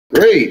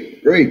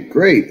Great, great,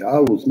 great. I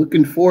was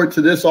looking forward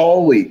to this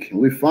all week, and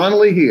we're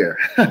finally here.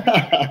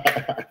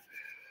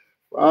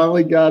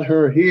 Finally got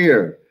her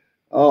here.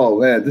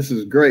 Oh man, this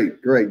is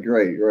great, great,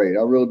 great, great.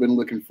 I've really been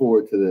looking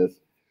forward to this.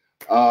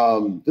 I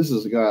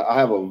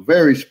have a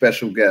very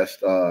special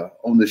guest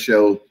on the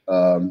show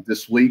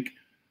this week.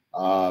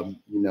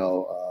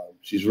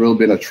 She's really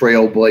been a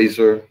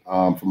trailblazer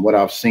from what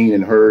I've seen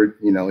and heard.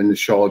 In the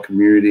Charlotte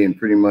community, and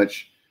pretty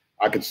much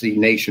I could see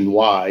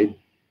nationwide.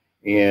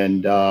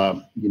 And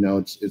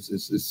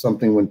it's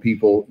something when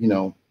people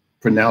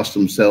pronounce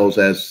themselves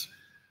as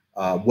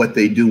what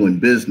they do in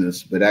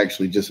business, but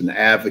actually just an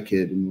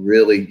advocate and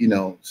really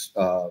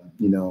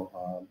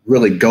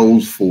really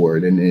goes for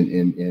it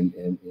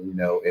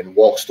and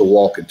walks the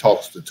walk and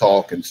talks the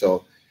talk. And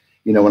so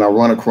when I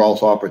run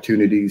across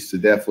opportunities to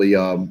definitely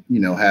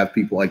have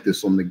people like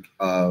this on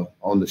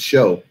the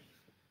show,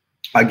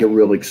 I get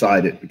real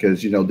excited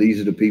because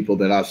these are the people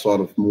that I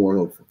sort of more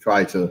of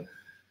try to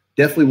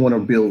definitely want to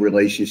build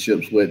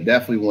relationships with,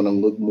 definitely want to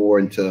look more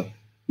into,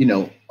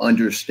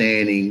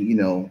 understanding,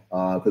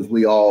 because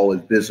we all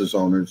as business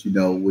owners,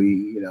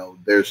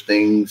 there's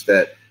things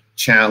that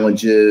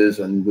challenges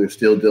and we're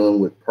still dealing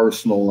with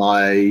personal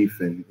life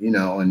and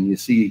you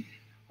see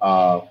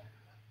definitely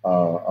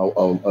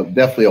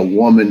a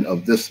woman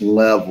of this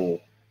level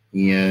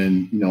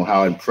and,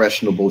 how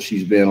impressionable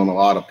she's been on a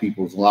lot of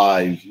people's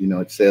lives,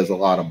 it says a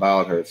lot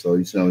about her. So,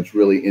 it's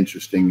really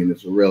interesting and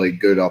it's a really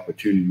good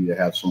opportunity to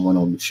have someone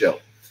on the show.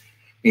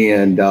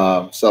 And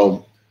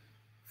so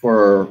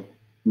for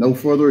no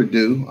further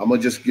ado, I'm going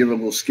to just give a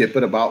little skip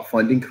it about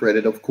funding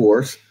credit, of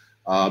course.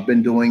 I've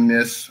been doing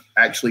this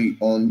actually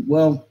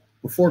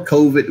before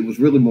COVID, it was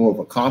really more of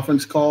a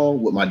conference call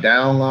with my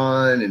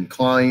downline and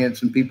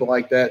clients and people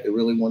like that. They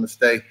really want to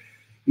stay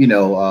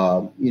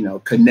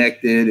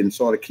connected and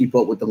sort of keep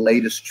up with the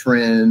latest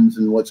trends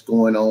and what's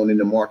going on in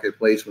the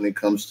marketplace when it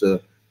comes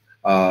to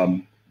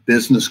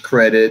business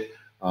credit,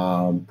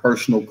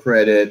 personal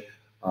credit,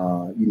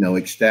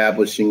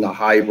 establishing a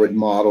hybrid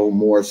model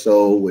more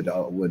so with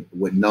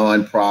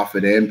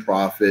nonprofit and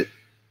profit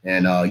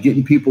and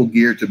getting people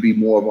geared to be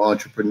more of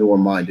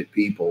entrepreneur-minded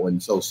people.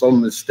 And so some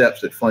of the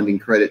steps that funding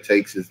credit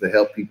takes is to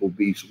help people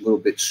be a little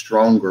bit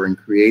stronger and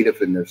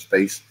creative in their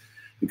space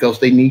because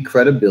they need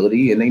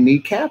credibility and they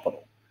need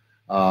capital.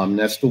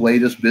 That's the way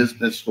this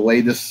business, it's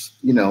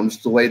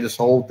the way this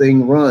whole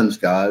thing runs,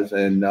 guys.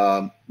 And,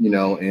 so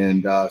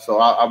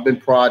I've been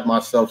pride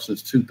myself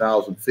since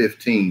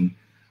 2015.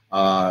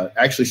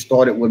 Actually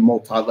started with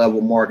multi-level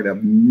marketing.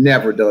 I've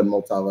never done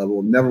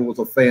multi-level, never was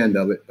a fan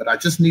of it, but I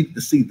just needed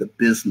to see the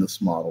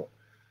business model.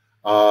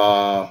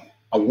 I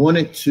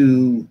wanted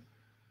to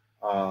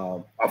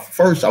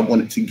First, I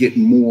wanted to get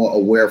more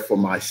aware for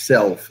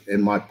myself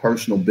in my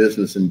personal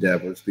business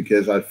endeavors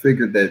because I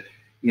figured that,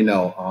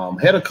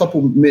 had a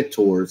couple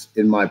mentors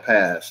in my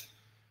past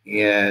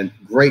and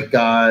great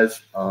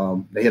guys.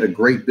 They had a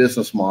great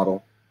business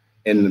model.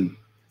 And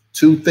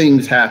two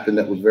things happened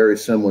that was very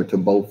similar to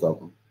both of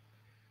them.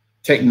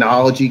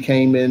 Technology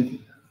came in,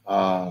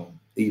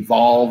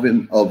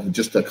 evolving of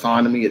just the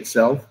economy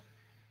itself,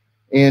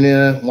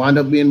 and wound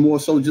up being more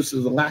so just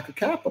as a lack of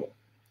capital.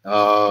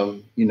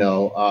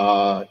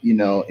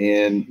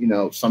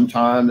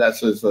 Sometimes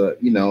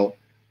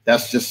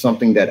that's just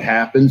something that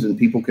happens and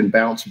people can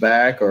bounce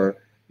back or,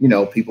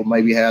 people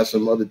maybe have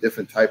some other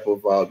different type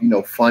of,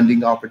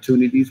 funding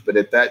opportunities. But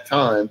at that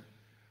time,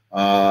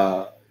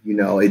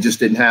 it just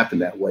didn't happen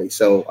that way.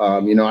 So, I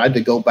had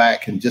to go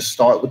back and just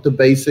start with the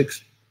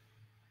basics,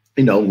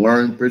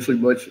 learn pretty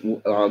much,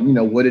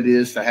 what it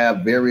is to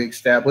have very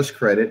established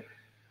credit,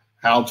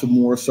 how to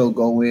more so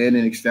go in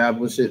and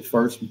establish it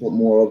first,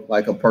 more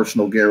like a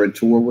personal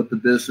guarantor with the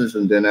business.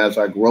 And then as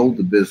I grow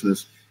the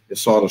business, it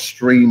sort of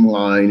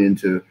streamlined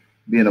into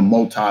being a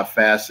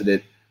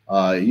multifaceted,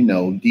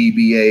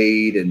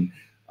 DBA and,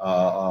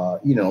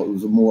 it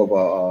was more of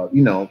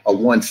a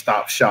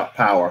one-stop shop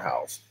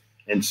powerhouse.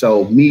 And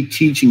so me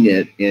teaching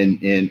it and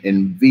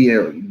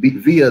via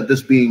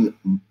this being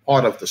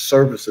part of the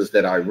services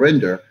that I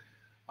render,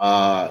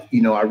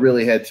 I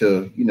really had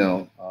to,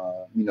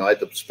 I had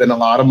to spend a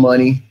lot of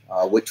money,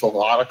 went to a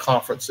lot of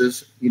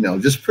conferences,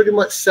 just pretty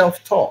much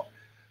self-taught.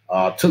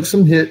 Took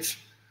some hits,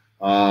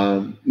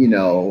 but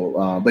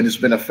it's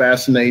been a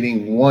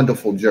fascinating,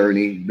 wonderful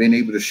journey, being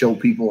able to show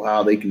people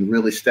how they can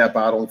really step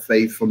out on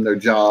faith from their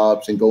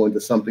jobs and go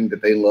into something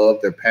that they love,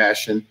 their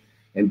passion,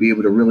 and be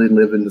able to really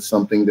live into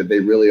something that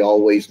they really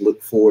always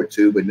look forward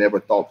to, but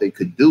never thought they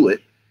could do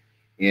it.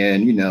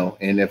 And,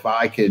 and if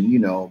I can,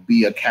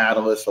 be a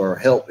catalyst or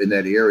help in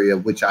that area,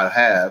 which I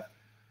have,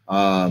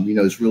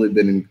 it's really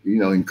been,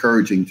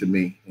 encouraging to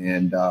me.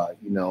 And,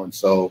 and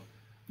so,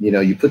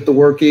 you put the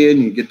work in,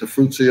 you get the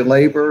fruits of your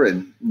labor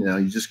and,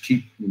 you just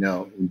keep,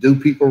 do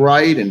people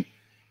right.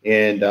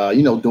 And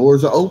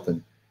doors are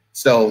open.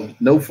 So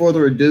no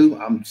further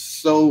ado, I'm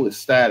so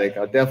ecstatic.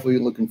 I'm definitely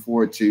looking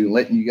forward to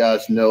letting you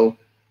guys know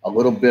a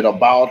little bit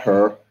about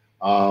her.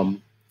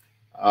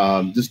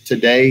 Just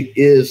today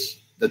is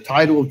the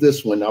title of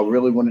this one. I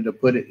really wanted to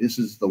put it. This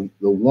is the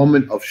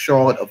woman of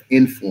Charlotte of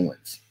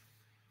influence.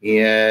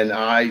 And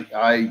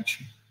I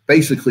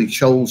basically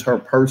chose her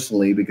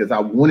personally because I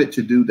wanted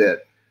to do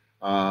that.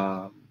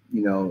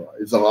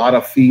 There's a lot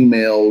of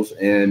females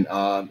and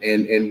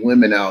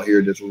women out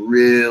here that's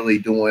really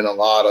doing a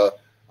lot of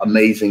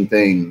amazing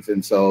things.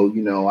 And so,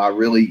 I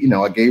really,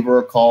 I gave her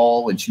a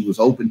call and she was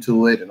open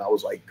to it. And I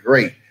was like,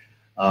 great.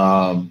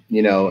 So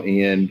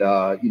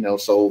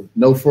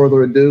no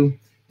further ado,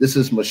 this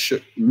is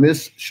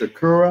Miss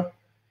Chiccorra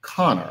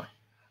Connor,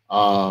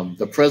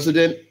 the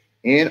president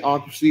and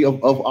occupancy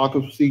of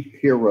Occupancy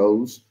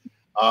Heroes.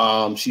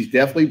 She's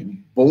definitely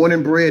born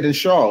and bred in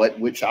Charlotte,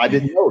 which I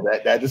didn't know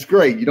that. That is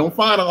great. You don't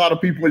find a lot of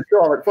people in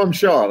Charlotte from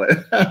Charlotte.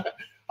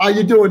 How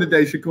you doing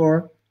today,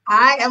 Chiccorra?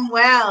 I am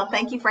well.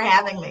 Thank you for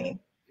having me.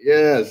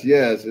 Yes.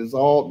 It's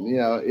all,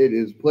 it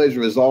is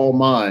pleasure is all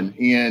mine.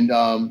 And,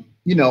 I'm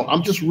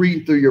just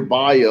reading through your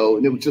bio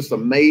and it was just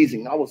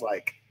amazing. I was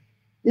like,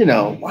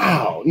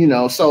 wow,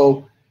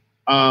 so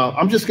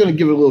I'm just going to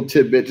give it a little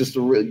tidbit just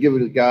to give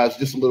it guys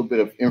just a little bit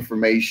of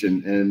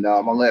information. And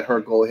I'm going to let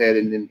her go ahead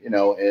and then,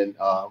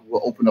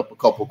 we'll open up a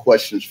couple of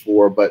questions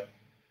for her. But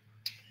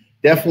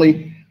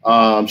definitely,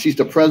 she's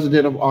the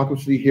president of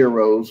Occupancy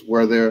Heroes,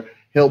 where they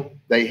help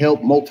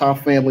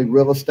multifamily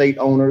real estate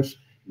owners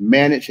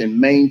manage and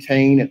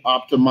maintain and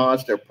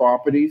optimize their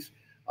properties.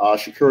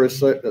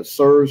 Chiccorra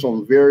serves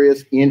on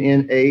various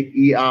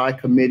NNAEI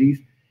committees,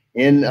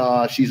 and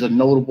she's a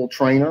notable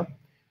trainer.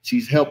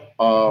 She's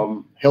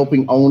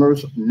helping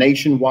owners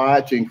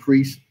nationwide to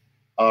increase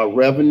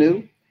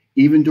revenue,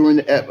 even during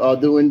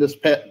this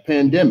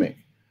pandemic.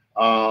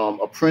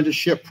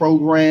 Apprenticeship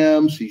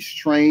programs. She's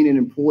trained and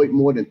employed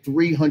more than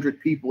 300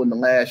 people in the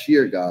last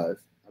year, guys.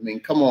 I mean,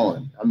 come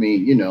on. I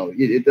mean,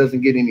 it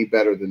doesn't get any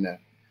better than that.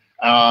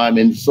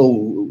 And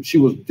so she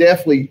was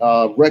definitely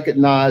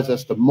recognized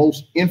as the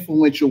most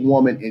influential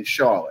woman in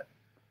Charlotte.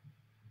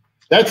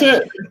 That's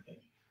it.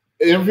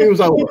 The interview was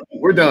over.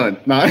 We're done.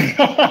 Nah.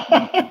 Come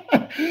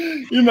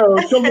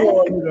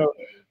on.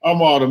 I'm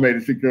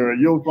automated, Chiccorra.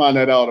 You'll find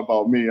that out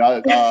about me.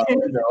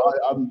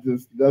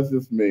 That's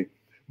just me.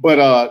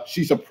 But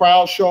she's a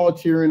proud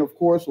Charlottean, of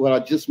course. What I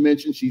just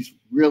mentioned, she's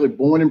really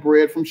born and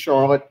bred from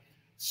Charlotte,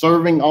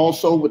 serving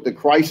also with the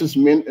Crisis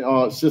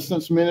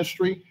Assistance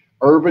Ministry,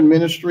 Urban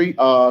Ministry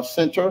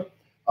Center,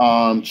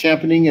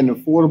 championing in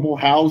affordable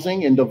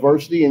housing and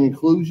diversity and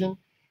inclusion,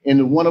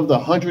 and one of the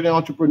 100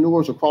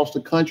 entrepreneurs across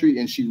the country.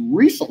 And she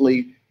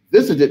recently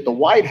visited the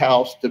White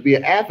House to be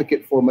an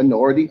advocate for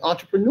minority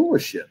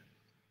entrepreneurship.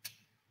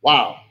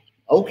 Wow.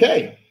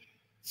 Okay.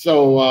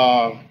 So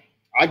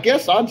I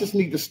guess I just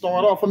need to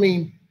start off. I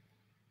mean,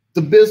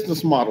 the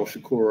business model,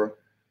 Chiccorra.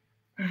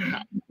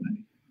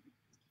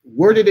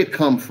 Where did it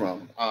come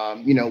from?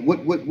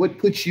 What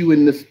puts you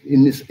in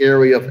this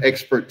area of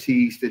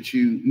expertise that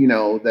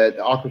that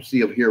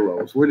Occupancy of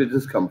Heroes? Where did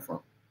this come from?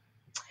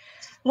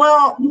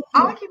 Well,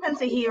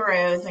 Occupancy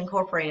Heroes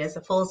Incorporated is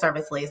a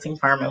full-service leasing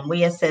firm, and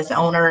we assist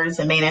owners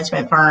and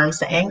management firms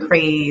to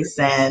increase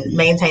and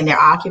maintain their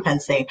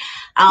occupancy.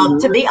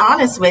 To be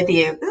honest with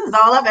you, this is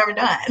all I've ever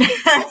done.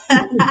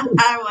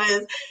 I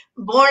was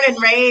born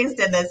and raised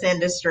in this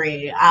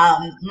industry.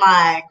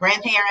 My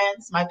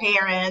grandparents, my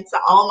parents,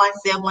 all my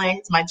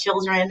siblings, my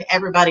children,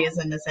 everybody is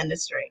in this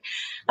industry.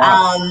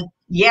 Wow.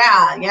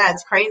 Yeah,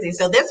 it's crazy.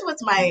 So this was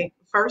my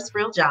first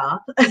real job.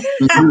 Was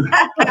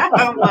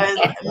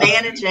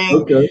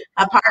managing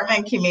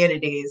apartment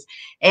communities.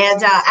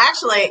 And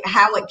actually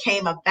how it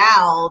came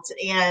about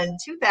in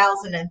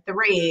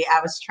 2003, I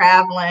was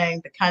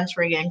traveling the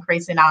country,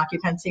 increasing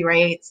occupancy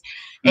rates.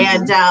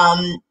 And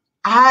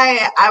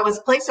I was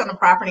placed on a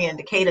property in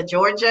Decatur,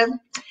 Georgia.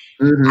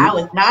 I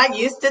was not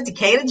used to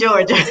Decatur,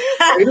 Georgia.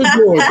 Decatur,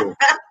 Georgia.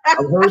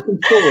 I've heard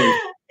some stories.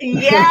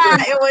 Yeah,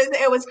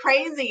 it was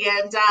crazy.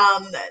 And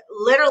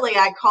literally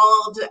I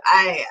called,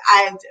 I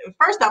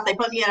first off, they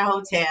put me in a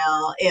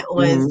hotel. It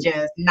was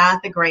just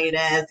not the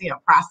greatest,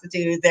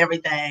 prostitutes,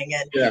 everything.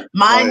 And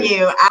mind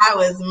you, I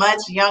was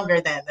much younger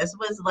then. This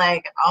was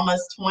like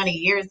almost 20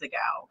 years ago.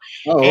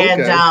 Oh, okay.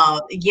 And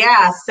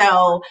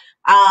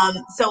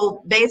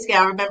so basically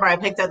I remember I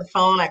picked up the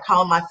phone, I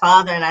called my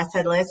father and I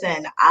said,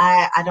 listen,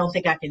 I don't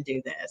think I can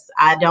do this.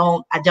 I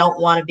don't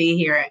want to be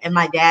here. And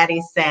my daddy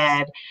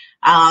said,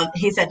 no,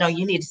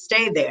 you need to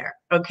stay there.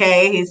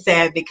 Okay. He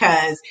said,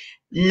 because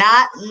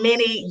not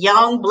many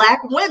young Black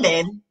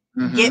women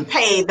get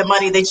paid the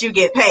money that you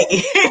get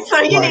paid.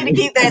 So you need to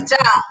keep that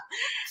job.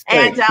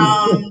 And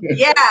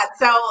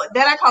so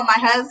then I called my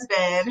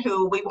husband,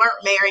 who we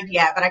weren't married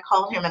yet, but I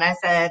called him and I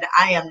said,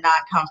 I am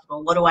not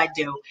comfortable. What do I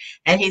do?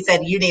 And he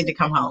said, you need to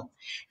come home.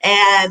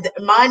 And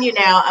mind you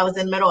now, I was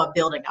in the middle of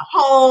building a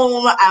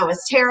home. I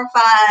was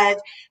terrified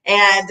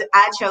and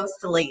I chose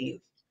to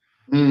leave.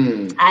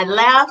 I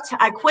left,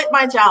 I quit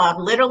my job,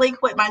 literally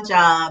quit my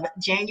job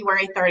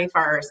January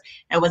 31st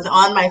and was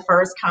on my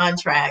first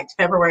contract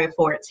February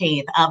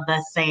 14th of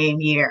the same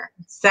year.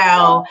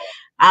 So,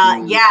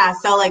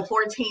 so like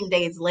 14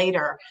 days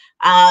later.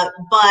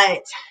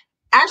 But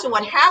actually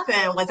what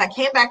happened was I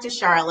came back to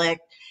Charlotte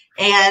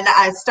And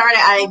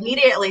I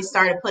immediately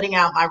started putting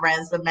out my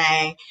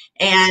resume,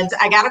 and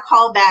I got a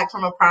call back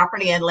from a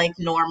property in Lake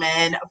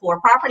Norman for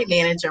a property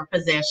manager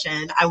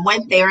position. I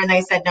went there and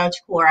they said, no,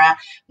 Chiccorra,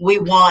 we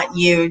want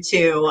you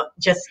to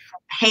just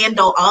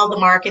handle all the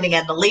marketing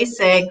and the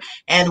leasing,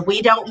 and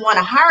we don't want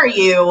to hire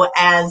you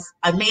as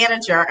a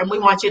manager, and we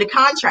want you to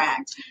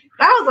contract.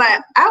 And I was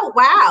like, oh,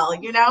 wow,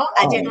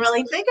 I didn't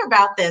really think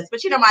about this. But,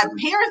 my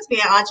parents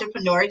being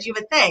entrepreneurs, you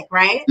would think,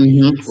 right?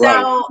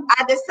 So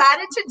I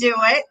decided to do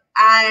it.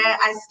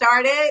 I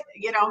started,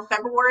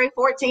 February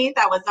 14th,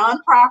 I was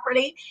on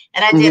property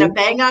and I did a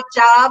bang up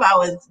job. I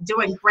was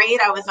doing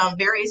great. I was on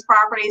various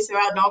properties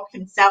throughout North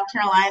and South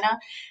Carolina.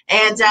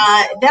 And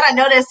then I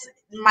noticed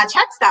my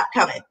check stopped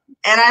coming.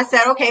 And I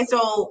said, okay,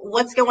 so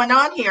what's going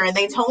on here? And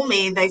they told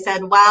me, they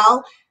said,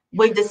 well,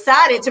 we've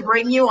decided to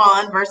bring you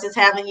on versus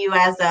having you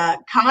as a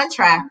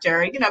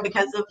contractor,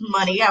 because of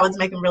money. I was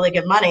making really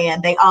good money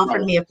and they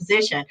offered me a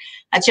position.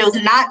 I chose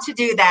not to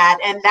do that.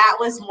 And that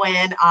was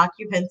when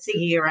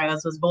Occupancy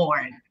Heroes was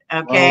born.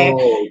 Okay.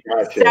 Oh,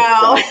 gotcha.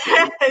 So,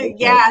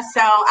 yeah.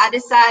 So I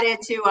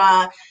decided to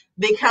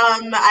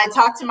I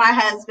talked to my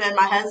husband.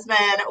 My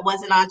husband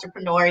was an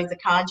entrepreneur. He's a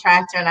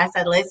contractor. And I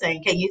said,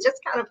 listen, can you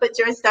just kind of put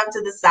your stuff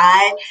to the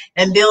side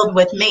and build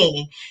with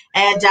me?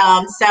 And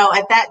so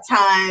at that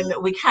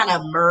time, we kind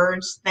of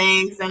merged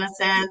things in a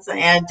sense.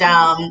 And,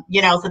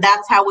 so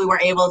that's how we were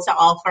able to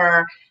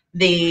offer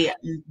the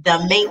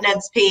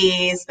maintenance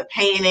piece, the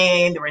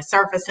painting, the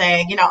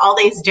resurfacing, all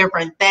these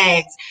different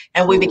things.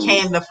 And we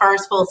became the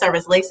first full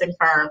service leasing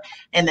firm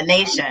in the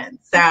nation.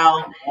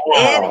 So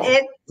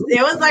it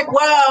was like,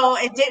 whoa,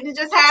 it didn't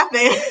just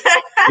happen.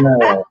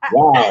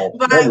 Wow.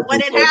 But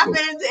when it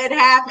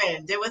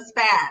happened. It was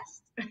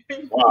fast.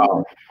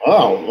 Wow.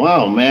 Oh,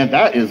 wow, man.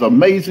 That is an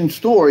amazing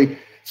story.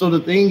 So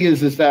the thing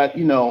is that,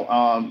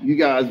 you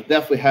guys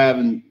definitely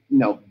having,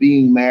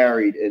 being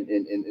married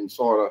and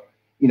sort of,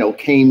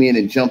 came in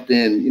and jumped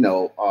in,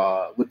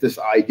 with this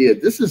idea.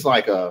 This is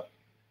like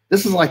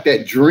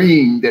that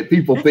dream that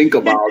people think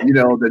about,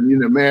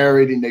 that,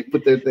 married and they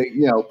put their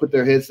thing, put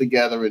their heads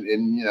together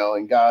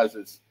and guys,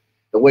 it's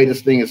the way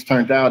this thing has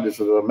turned out. This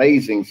is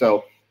amazing.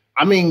 So,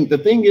 I mean, the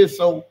thing is,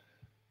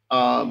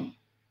 I've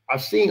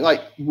seen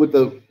like with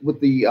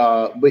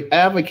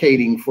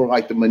advocating for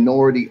like the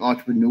minority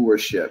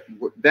entrepreneurship,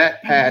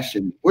 that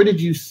passion, where did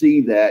you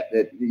see that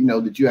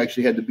you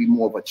actually had to be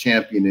more of a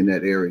champion in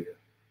that area?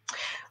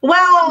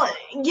 Well,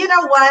 you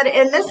know what,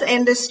 in this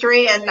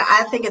industry, and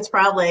I think it's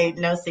probably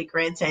no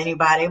secret to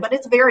anybody, but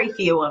it's very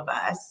few of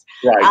us.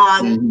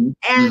 Right.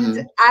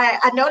 And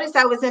I noticed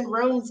I was in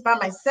rooms by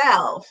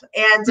myself,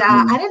 and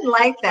I didn't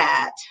like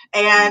that.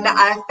 And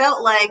I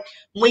felt like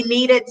we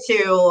needed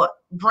to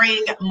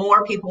bring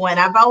more people in.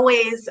 I've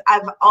always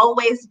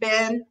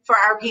been for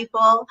our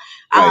people.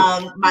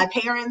 My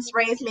parents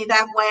raised me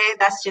that way.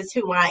 That's just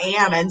who I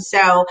am. And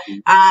so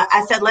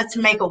I said, let's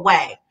make a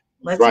way.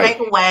 Let's make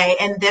a way.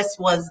 And this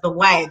was the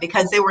way,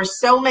 because there were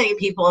so many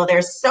people.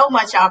 There's so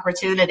much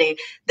opportunity.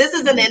 This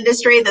is an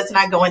industry that's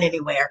not going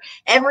anywhere.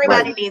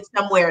 Everybody needs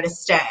somewhere to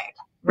stay.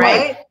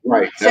 Right.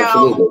 So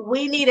absolutely.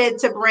 We needed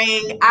to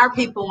bring our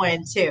people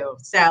in too.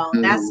 So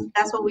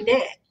that's what we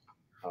did.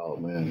 Oh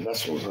man,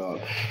 that's what's up.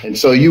 And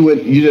so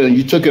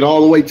you took it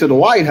all the way to the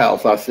White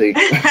House, I see.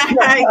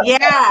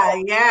 Yeah,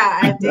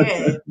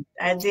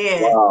 I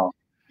did. Wow.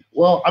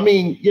 Well, I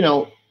mean,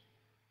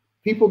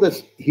 people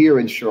that's here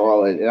in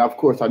Charlotte, and of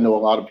course I know a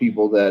lot of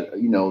people that,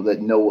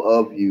 that know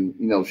of you,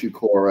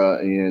 Chiccorra,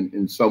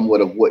 and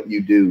somewhat of what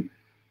you do.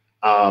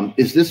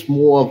 Is this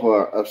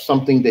more of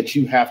something that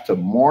you have to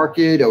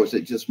market, or is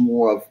it just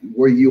more of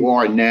where you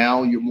are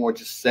now? You're more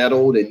just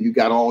settled and you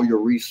got all your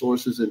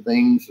resources and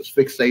things just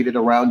fixated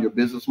around your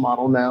business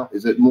model now?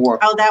 Is it more?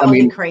 Oh, that would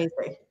be crazy.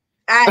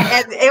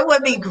 It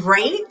would be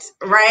great,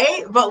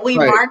 right? But we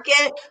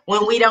market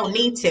when we don't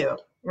need to,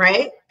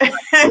 right?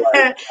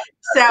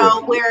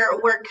 So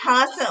we're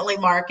constantly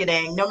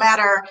marketing. No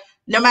matter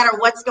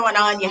what's going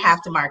on, you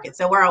have to market.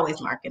 So we're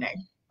always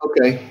marketing.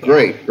 Okay,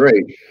 great.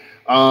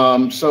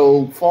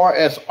 So far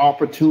as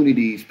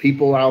opportunities,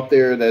 people out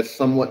there that's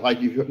somewhat like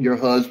your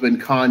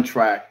husband,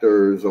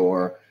 contractors,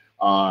 or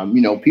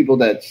people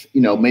that's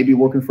maybe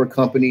working for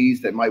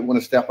companies that might want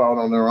to step out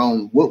on their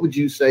own. What would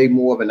you say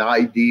more of an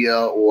idea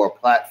or a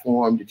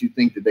platform that you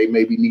think that they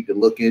maybe need to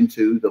look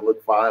into to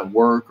find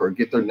work or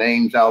get their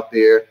names out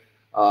there?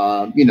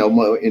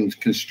 More in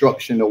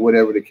construction or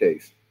whatever the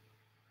case?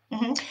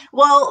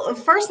 Well,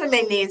 first thing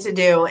they need to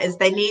do is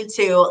they need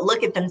to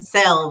look at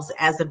themselves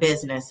as a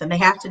business, and they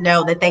have to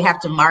know that they have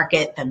to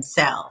market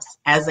themselves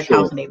as a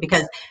company,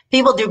 because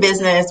people do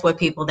business with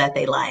people that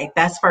they like.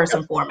 That's first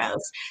and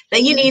foremost.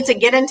 Then you need to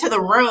get into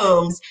the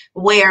rooms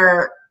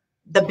where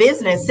the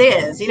business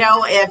is.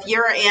 If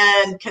you're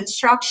in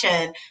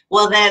construction,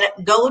 well, then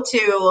go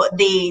to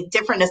the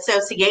different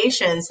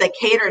associations that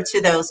cater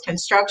to those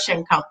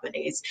construction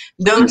companies.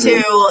 Go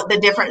to the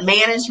different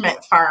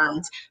management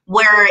firms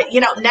where,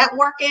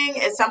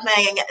 networking is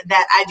something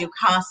that I do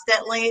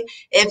constantly.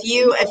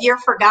 If you're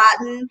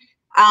forgotten,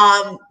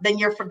 then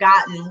you're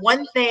forgotten.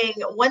 One thing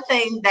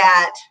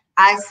that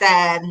I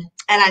said,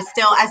 and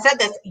I said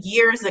this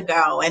years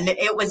ago, and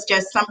it was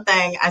just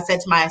something I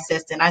said to my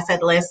assistant. I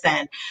said,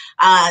 listen,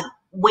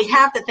 we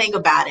have to think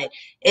about it.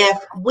 If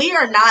we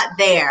are not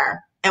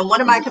there and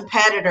one of my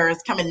competitors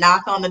come and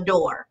knock on the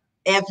door,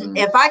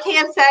 if I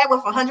can't say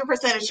with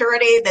 100%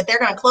 surety that they're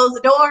going to close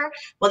the door,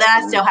 well, then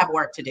I still have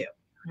work to do.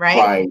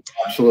 Right.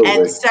 Absolutely.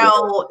 And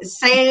so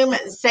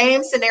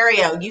same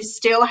scenario, you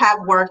still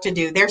have work to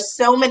do. There's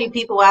so many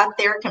people out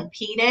there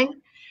competing.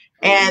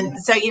 And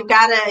so you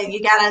gotta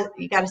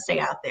stay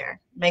out there,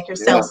 make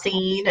yourself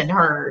seen and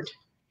heard.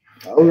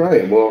 All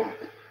right. Well,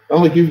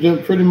 I'm like you've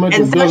done pretty much.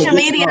 And social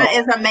media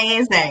is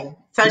amazing.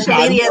 Social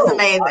media is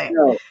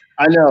amazing.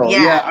 I know.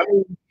 Yeah.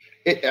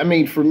 I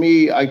mean, for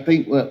me, I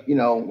think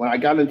when I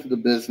got into the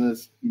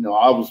business,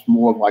 I was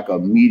more of like a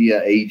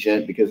media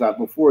agent because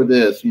before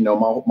this,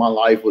 my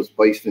life was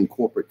based in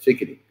corporate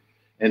ticketing.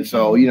 And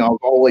so, I was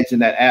always in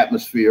that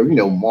atmosphere,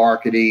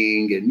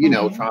 marketing and,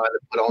 trying to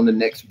put on the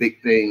next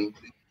big thing.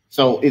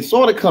 So it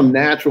sort of come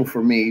natural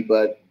for me.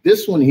 But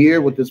this one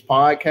here with this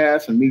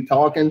podcast and me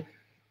talking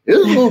is a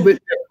little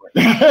bit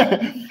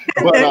different.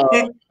 But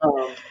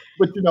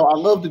I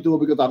love to do it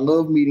because I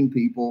love meeting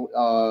people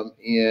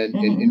and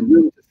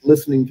really just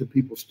listening to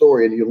people's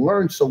story. And you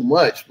learn so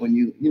much when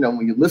you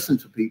listen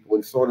to people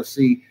and sort of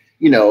see,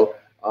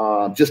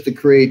 just the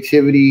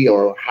creativity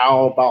or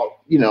how about,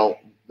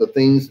 the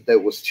things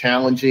that was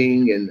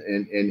challenging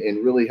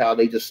and really how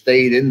they just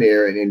stayed in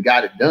there and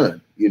got it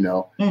done,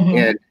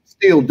 and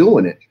still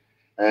doing it.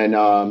 And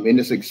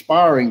it's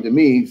inspiring to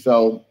me.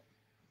 So,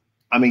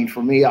 I mean,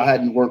 for me, I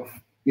hadn't worked,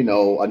 a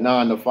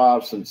 9 to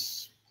 5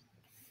 since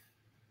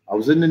I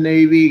was in the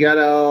Navy, got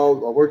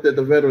out, I worked at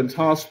the Veterans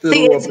Hospital.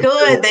 See, it's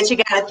good that you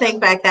got to think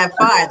back that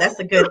far. That's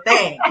a good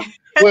thing.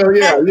 Well,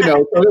 yeah, so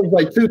it was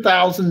like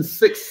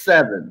 2006,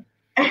 2007.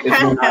 When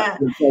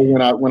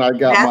I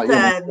got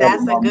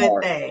that's a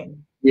good thing.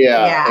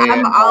 Yeah. And,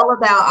 I'm all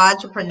about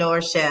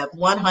entrepreneurship,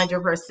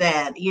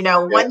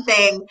 100%. One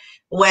thing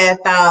with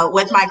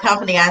my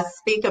company, I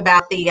speak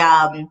about you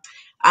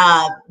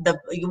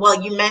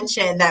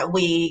mentioned that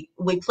we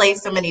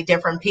place so many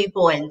different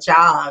people in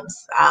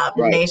jobs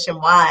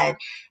nationwide,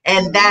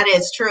 and that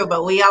is true.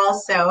 But we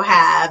also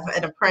have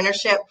an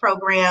apprenticeship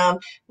program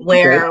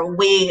where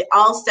we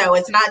also,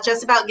 it's not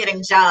just about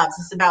getting jobs,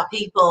 it's about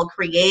people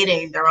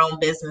creating their own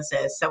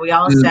businesses. So we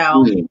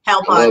also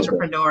help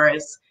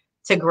entrepreneurs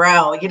to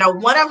grow.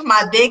 One of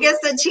my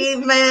biggest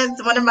achievements,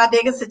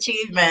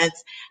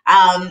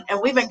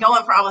 and we've been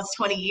going for almost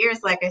 20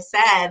 years, like I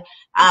said,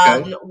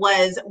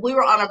 was we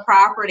were on a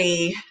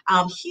property,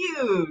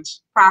 huge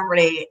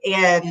property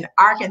in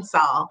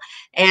Arkansas,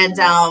 and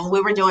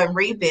we were doing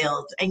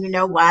rebuilds. And you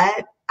know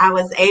what? I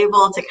was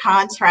able to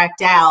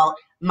contract out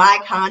my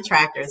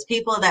contractors,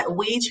 people that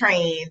we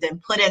trained and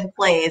put in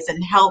place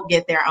and help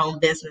get their own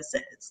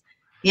businesses.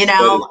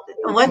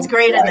 What's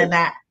greater than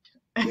that?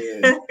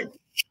 Yeah.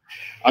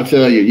 I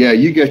tell you,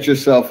 you get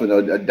yourself in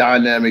a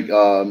dynamic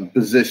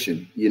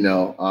position,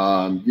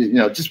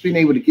 just being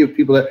able to give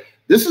people that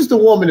this is the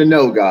woman to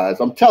know,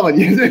 guys. I'm telling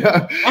you,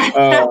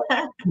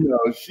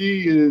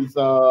 she is,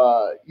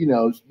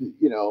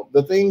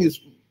 the thing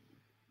is,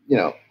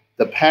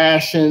 the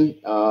passion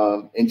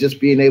and just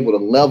being able to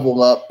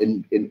level up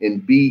and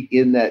be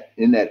in that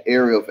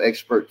area of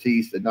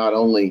expertise that not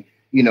only,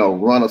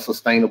 run a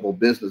sustainable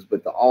business,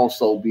 but to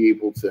also be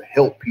able to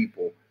help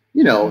people.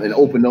 And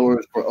open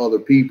doors for other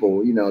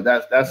people. I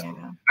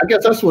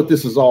guess that's what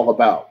this is all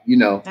about.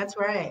 That's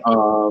right.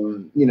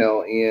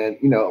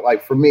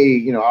 Like for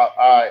me,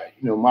 I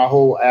my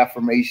whole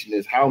affirmation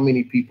is how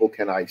many people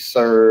can I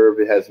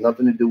serve? It has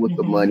nothing to do with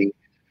the money.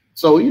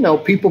 So,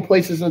 people,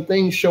 places, and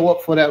things show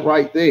up for that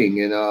right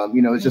thing. And,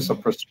 it's just a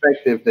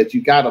perspective that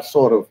you got to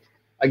sort of,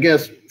 I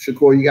guess,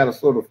 Chiccorra, you got to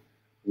sort of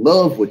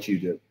love what you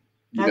do.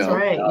 That's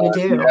right. You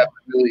do.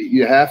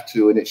 You have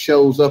to, and it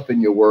shows up in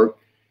your work.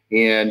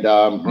 And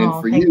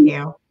for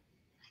you,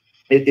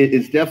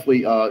 it's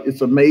definitely it's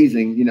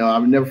amazing.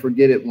 I'll never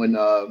forget it when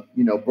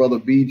Brother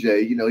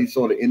BJ, he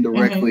sort of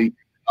indirectly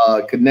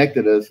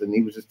connected us, and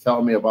he was just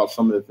telling me about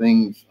some of the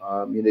things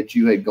that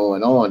you had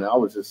going on. I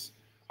was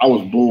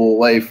blown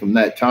away from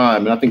that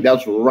time, and I think that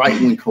was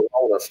right when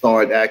Corona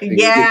started acting.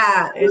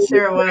 Yeah, it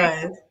sure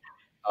was.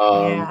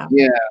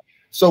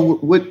 So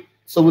with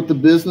the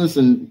business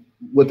and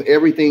with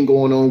everything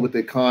going on with the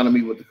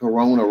economy, with the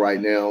Corona right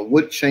now,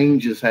 what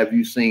changes have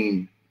you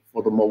seen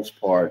for the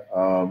most part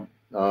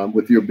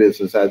with your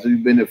business? Has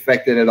it been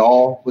affected at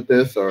all with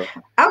this? Or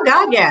oh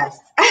God, yes.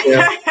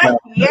 Yeah.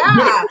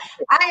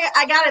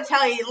 I gotta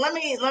tell you. Let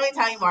me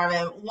tell you,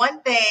 Marvin. One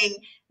thing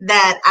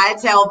that I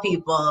tell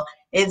people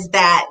is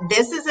that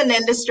this is an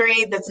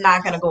industry that's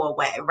not going to go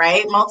away,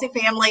 right?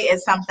 Multifamily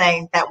is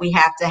something that we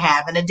have to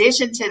have. In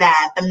addition to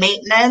that, the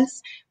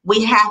maintenance,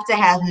 we have to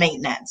have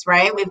maintenance,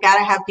 right? We've got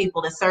to have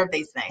people to serve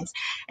these things.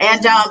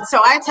 And so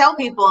I tell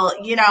people,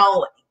 you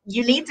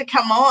need to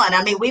come on.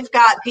 I mean, we've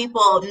got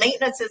people,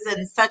 maintenance is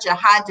in such a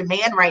high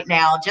demand right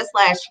now. Just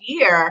last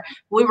year,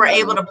 we were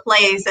able to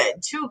place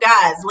 2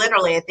 guys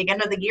literally at the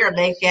end of the year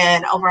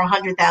making over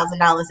 $100,000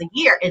 a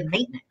year in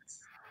maintenance.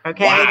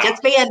 Okay. Wow.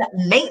 Just being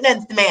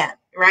maintenance man.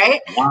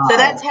 Right. So Wow.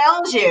 that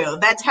tells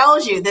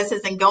you this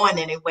isn't going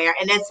anywhere,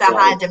 and it's a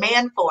high Right.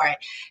 demand for it.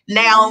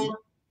 Mm-hmm.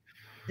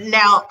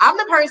 Now I'm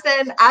the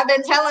person, I've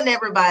been telling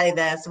everybody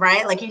this,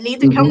 right? Like, you need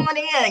to come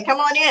Mm-hmm. on in, come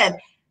on in.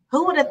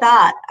 Who would have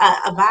thought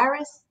a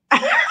virus?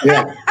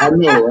 Yeah, I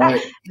know,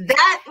 right?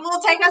 That will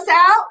take us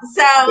out.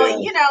 So,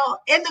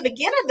 Yeah. in the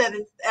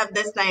beginning of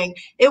this thing,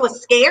 it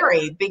was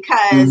scary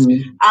because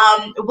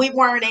Mm-hmm. we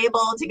weren't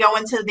able to go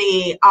into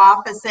the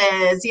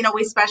offices.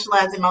 We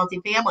specialize in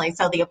multifamily.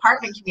 So the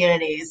apartment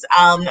communities,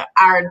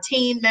 our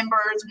team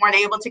members weren't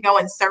able to go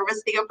and service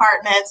the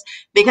apartments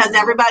because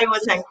everybody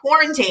was in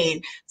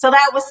quarantine. So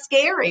that was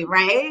scary,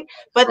 right?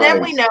 But then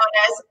Right. we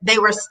noticed they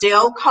were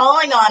still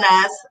calling on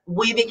us.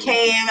 We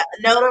became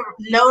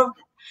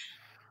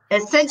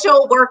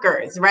essential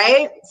workers,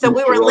 right? So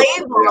we were Mr. Russell,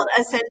 yeah. labeled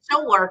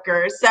essential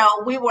workers.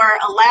 So we were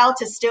allowed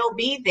to still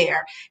be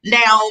there.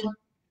 Now,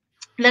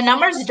 the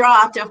numbers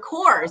dropped, of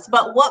course,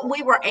 but what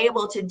we were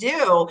able to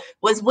do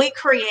was we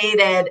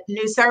created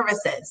new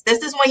services.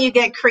 This is when you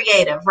get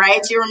creative,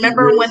 right? You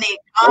remember Mm-hmm. when the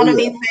Oh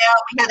economy yeah.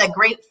 fell, we had a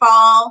great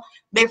fall.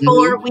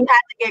 Before, Mm-hmm. we had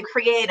to get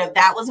creative.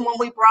 That was when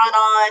we brought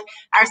on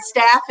our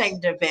staffing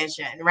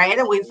division, right?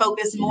 And we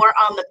focused more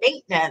on the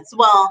maintenance.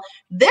 Well,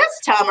 this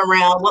time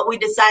around, what we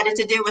decided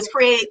to do was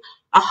create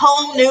a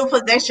whole new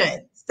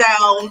position.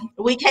 So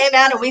we came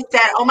out and we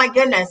said, oh my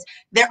goodness,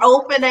 they're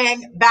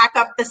opening back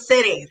up the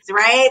cities,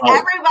 right? Right.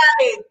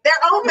 Everybody,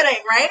 they're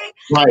opening, right?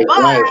 Right.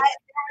 But Right.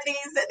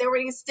 there were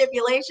these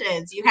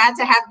stipulations. You had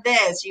to have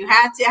this. You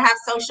had to have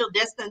social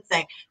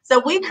distancing. So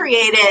we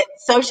created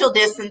social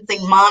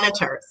distancing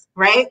monitors,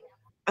 right?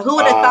 Who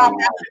would have thought that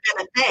Wow. would have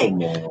been a thing?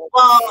 Come on.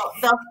 Well,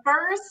 the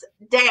first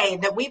day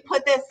that we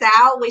put this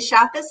out, we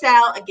shot this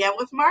out again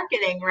with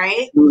marketing,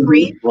 right?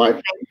 Free, Mm-hmm.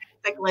 Right.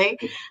 basically.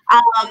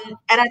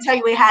 And I tell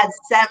you, we had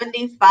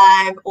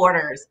 75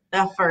 orders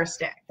the first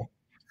day.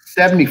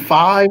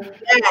 75.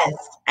 Yes.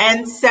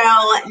 And so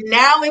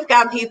now we've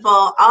got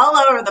people all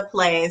over the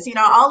place,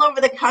 all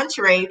over the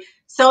country,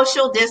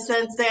 social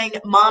distancing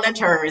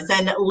monitors,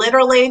 and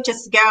literally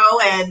just go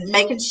and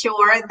making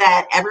sure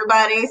that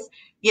everybody's,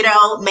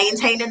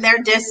 maintaining their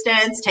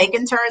distance,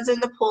 taking turns in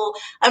the pool.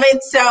 I mean,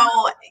 so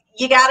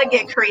you got to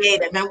get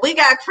creative. And we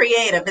got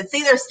creative. It's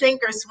either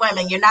sink or swim,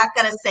 and you're not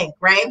going to sink,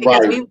 right?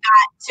 Because Right. we've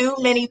got too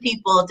many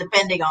people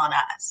depending on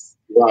us.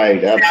 Right.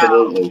 So,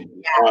 Absolutely.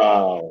 yeah.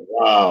 Wow.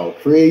 Wow.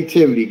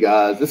 Creativity,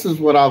 guys. This is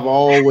what I've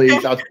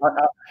always. I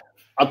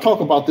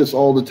talk about this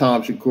all the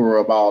time, Chiccorra,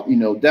 about,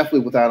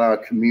 definitely without our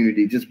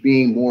community, just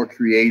being more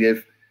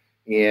creative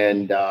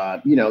and,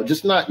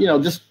 just not,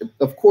 just,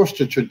 of course,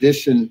 the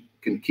tradition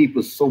can keep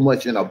us so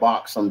much in a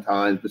box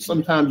sometimes, but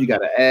sometimes you got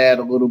to add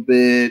a little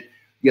bit,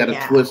 you got to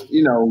Yeah. twist,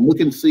 look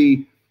and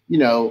see,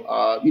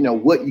 what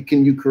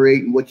you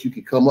create and what you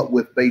can come up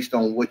with based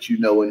on what you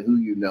know and who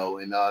you know,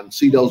 and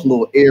see those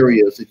little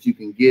areas that you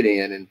can get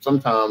in. And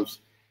sometimes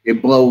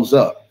it blows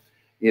up.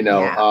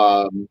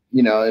 Yeah.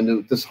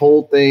 And this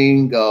whole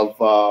thing of,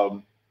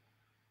 for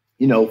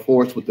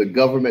us with the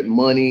government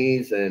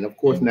monies, and of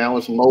course now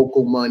it's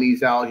local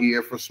monies out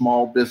here for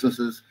small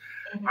businesses.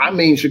 I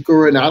mean,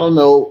 Chiccorra, and I don't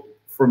know,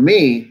 for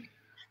me,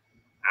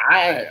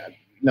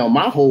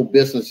 my whole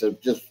business have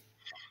just,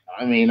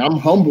 I'm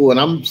humble and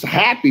I'm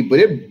happy, but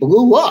it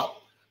blew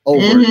up over,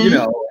 Well, it you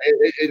just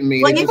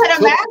could took,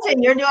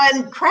 imagine you're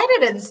doing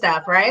credit and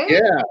stuff, right?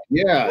 yeah,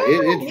 Yeah,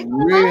 it's you can imagine.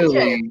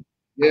 really,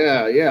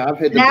 yeah, I've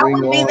had to Now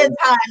bring would be on. the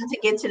time to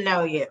get to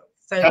know you.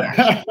 So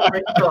yes,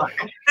 for sure.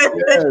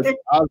 Yes,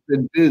 I've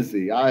been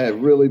busy. I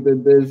have really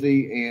been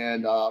busy.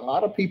 And a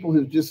lot of people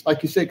have just,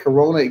 like you said,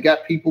 Corona, it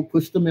got people,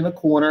 pushed them in a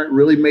corner. It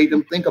really made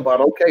them think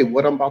about, okay,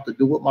 what I'm about to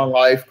do with my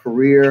life,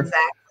 career. Exactly.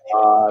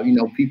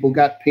 People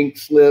got pink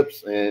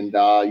slips, and,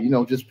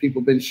 just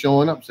people been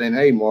showing up saying,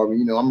 hey,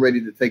 Marvin, I'm ready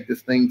to take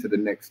this thing to the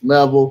next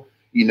level.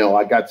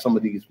 I got some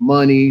of these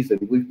monies, and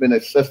we've been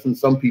assisting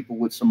some people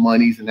with some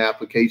monies and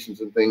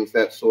applications and things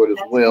that sort as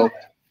That's well. right.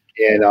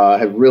 And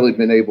have really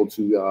been able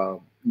to,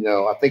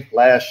 I think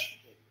last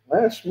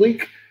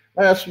week,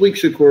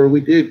 Chiccorra, we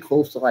did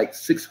close to like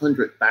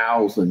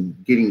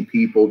 600,000 getting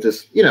people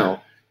just,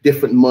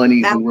 different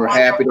monies, That's and we're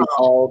happy to wonderful.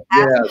 call, That's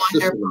yeah,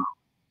 wonderful. system,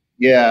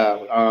 yeah,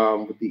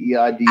 with the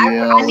I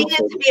EIDL. And needed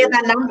so, to be in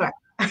that number.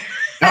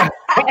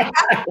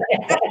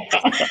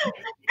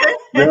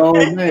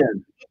 oh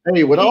man,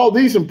 hey, with all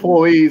these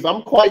employees,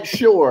 I'm quite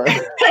sure.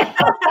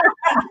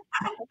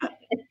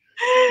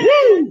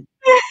 Woo!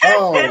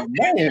 Oh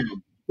man,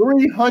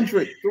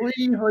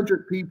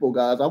 300 people,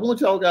 guys. I want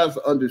y'all guys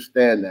to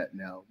understand that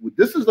now.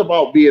 This is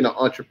about being an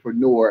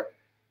entrepreneur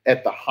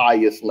at the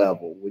highest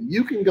level. When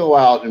you can go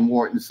out and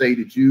warrant and say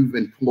that you've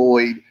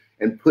employed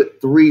and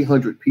put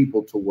 300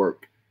 people to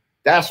work,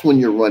 that's when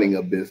you're running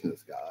a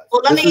business, guys.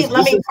 Well, let me correct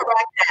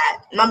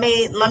that. Let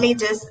me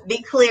just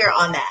be clear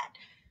on that.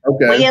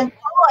 Okay. We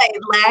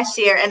employed last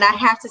year, and I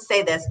have to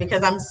say this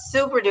because I'm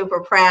super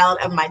duper proud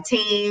of my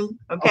team.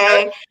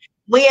 Okay.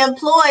 We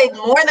employed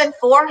more than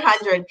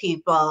 400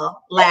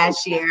 people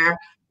last year.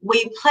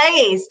 We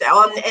placed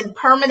in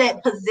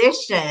permanent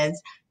positions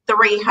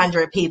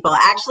 300 people,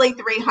 actually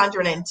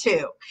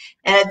 302.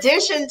 In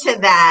addition to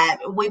that,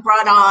 we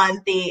brought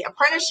on the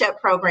apprenticeship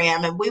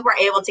program, and we were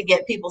able to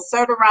get people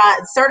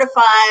certified,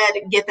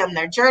 get them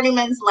their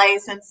journeyman's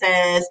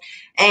licenses,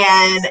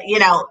 and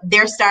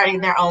they're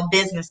starting their own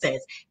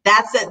businesses.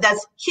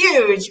 That's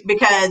huge,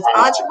 because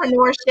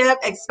entrepreneurship,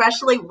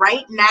 especially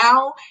right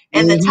now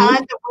in the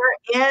time that we're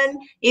in,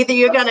 either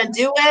you're going to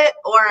do it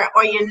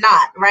or you're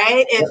not,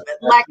 right? If,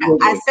 like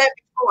I said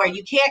before,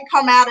 you can't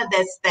come out of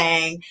this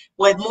thing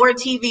with more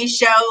TV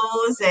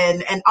shows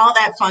and all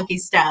that funky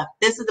stuff.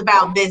 This is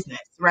about business,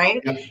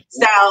 right?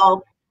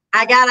 So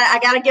I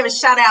gotta give a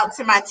shout out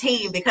to my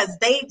team, because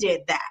they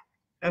did that.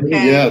 Okay.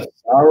 Yes.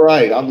 All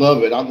right. I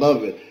love it. I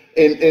love it.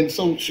 And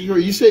so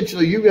you said, so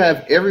you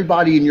have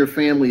everybody in your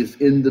family is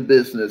in the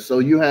business. So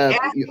you have,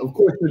 of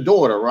course, your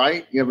daughter,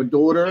 right? You have a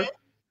daughter,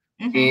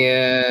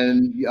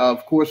 and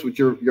of course, with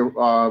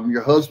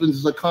your husband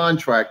is a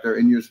contractor,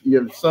 and you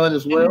have a son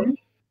as well.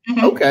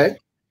 Okay.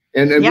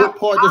 And what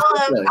part does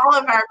all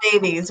of our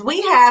babies?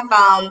 We have,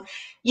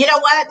 you know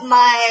what?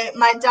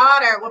 My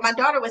daughter, when my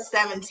daughter was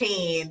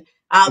 17,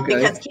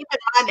 because keep in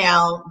mind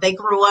now, they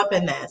grew up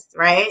in this,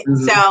 right?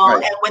 So,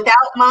 and without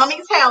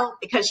mommy's help,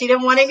 because she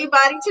didn't want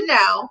anybody to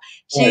know,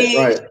 she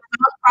was on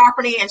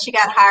property, and she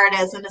got hired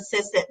as an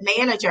assistant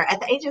manager at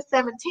the age of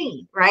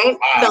 17, right?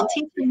 Wow. So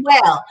teach them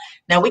well.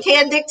 Now, we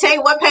can't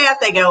dictate what path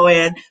they go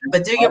in,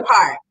 but do your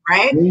part,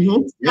 right?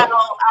 So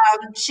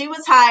she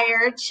was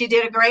hired. She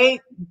did a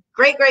great.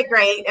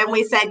 And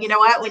we said, you know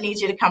what? We need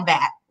you to come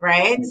back,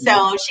 right?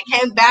 So she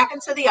came back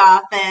into the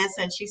office,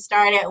 and she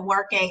started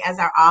working as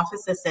our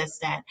office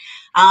assistant.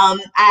 I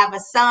have a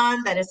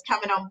son that is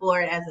coming on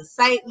board as a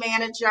site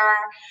manager.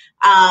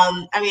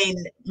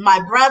 My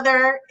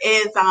brother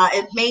is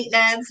in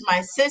maintenance.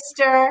 My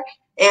sister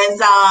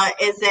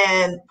is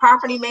in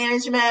property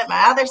management.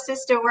 My other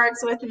sister works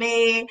with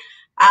me.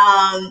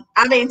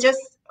 Just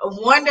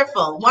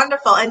wonderful.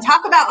 And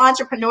talk about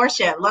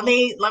entrepreneurship. Let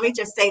me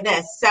just say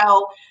this.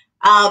 So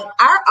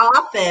our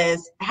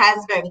office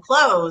has been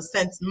closed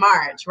since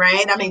March,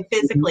 right?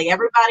 Physically,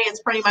 everybody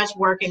is pretty much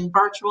working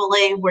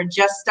virtually. We're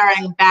just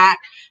starting back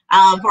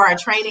for our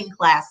training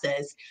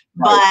classes.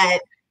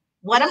 But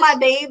one of my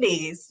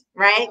babies,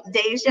 right,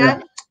 Deja,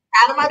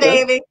 out of my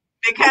baby,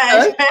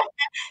 because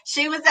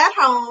she was at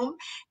home,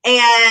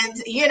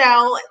 and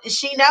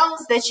she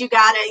knows that you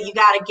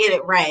gotta get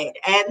it right.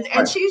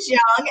 And she's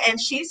young, and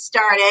she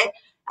started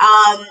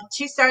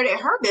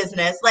her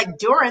business like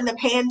during the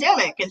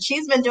pandemic, and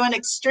she's been doing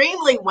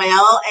extremely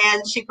well,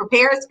 and she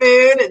prepares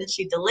food and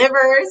she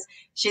delivers.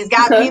 She's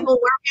got people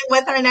working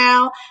with her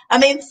now.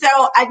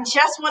 So I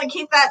just want to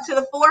keep that to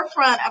the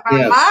forefront of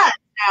our mind.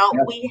 Now,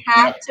 we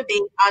have to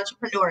be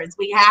entrepreneurs.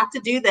 We have to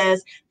do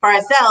this for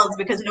ourselves,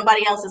 because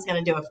nobody else is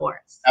going to do it for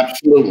us.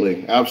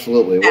 Absolutely. Well,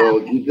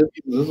 this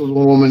is a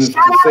woman that's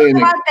saying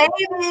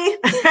it.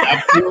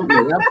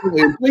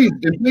 Absolutely.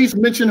 And please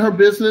mention her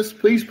business.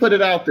 Please put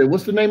it out there.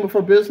 What's the name of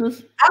her business?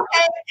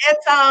 Okay,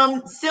 it's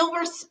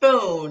Silver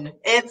Spoon.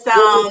 It's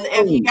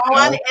if you go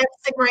on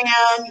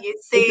Instagram,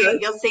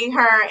 you'll see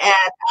her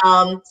at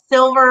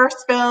Silver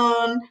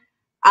Spoon.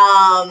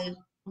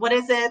 What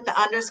is it? The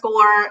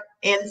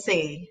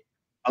 _NC.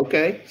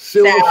 Okay.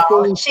 Silver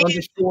Spoon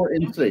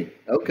 _NC.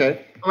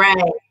 Okay.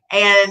 Right.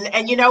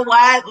 And you know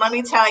what? Let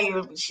me tell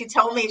you, she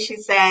told me, she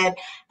said,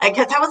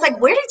 because I was like,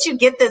 where did you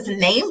get this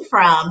name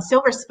from,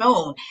 Silver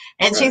Spoon?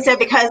 And she said,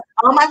 because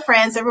all my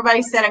friends,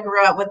 everybody said I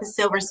grew up with a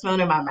silver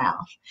spoon in my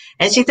mouth.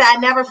 And she said, I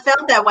never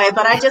felt that way,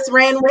 but I just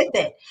ran with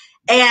it.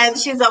 And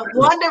she's a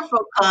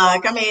wonderful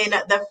cook.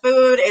 The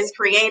food is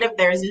creative.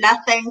 There's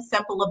nothing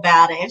simple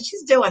about it. And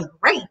she's doing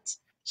great.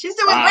 She's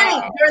doing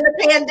great during the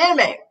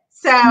pandemic.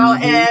 So,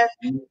 and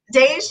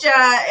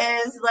Deja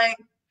is like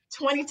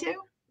 22.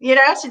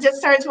 She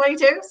just turned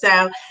 22.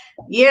 So,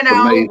 we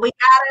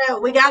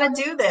gotta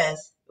do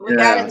this. We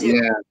gotta do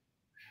it.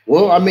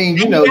 Well,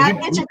 you gotta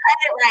get your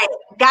credit right.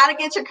 Gotta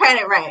get your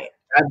credit right.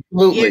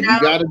 Absolutely. You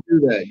gotta do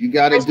that. You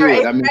gotta do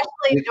it.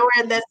 Especially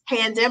during this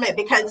pandemic,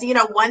 because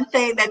one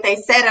thing that they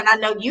said, and I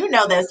know you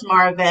know this,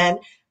 Marvin,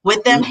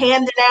 with them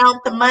handing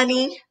out the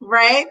money,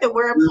 right, that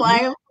we're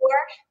applying for,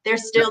 they're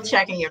still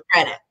checking your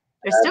credit.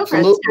 They're still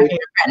checking your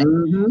credit.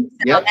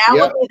 So now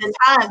would be the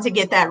time to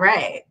get that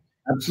right.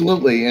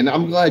 Absolutely. And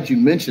I'm glad you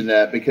mentioned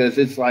that, because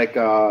it's like,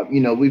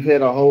 we've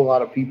had a whole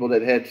lot of people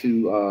that had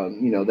to,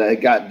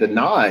 that got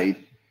denied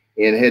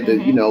and had to,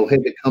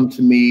 had to come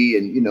to me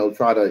and,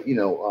 try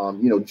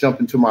to, jump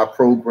into my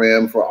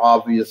program for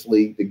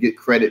obviously to get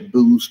credit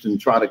boost and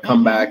try to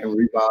come back and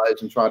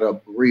revise and try to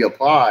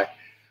reapply.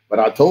 But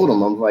I told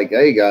them, I'm like,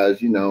 hey guys, at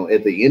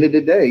the end of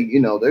the day,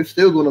 they're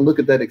still going to look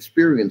at that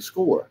experience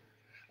score.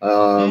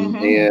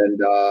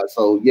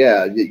 So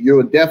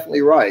you're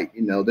definitely right.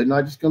 They're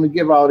not just going to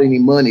give out any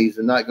monies.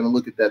 They're not going to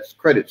look at that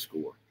credit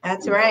score.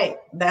 That's right.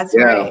 That's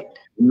right.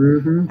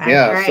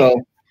 Right. So,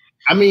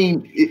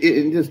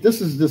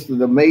 this is just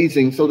an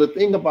amazing. So the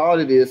thing about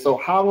it is, so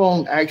how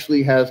long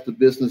actually has the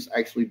business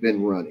actually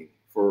been running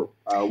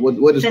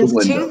what is the Since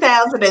window?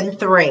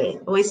 2003.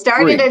 We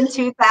started in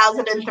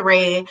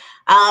 2003.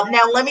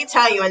 Now, let me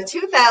tell you, in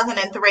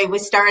 2003, we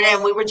started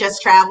and we were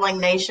just traveling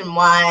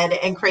nationwide,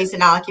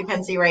 increasing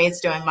occupancy rates,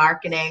 doing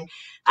marketing.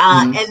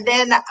 And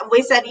then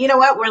we said, you know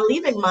what, we're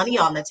leaving money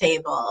on the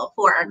table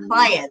for our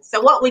clients.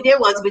 So what we did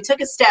was we took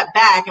a step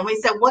back and we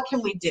said, what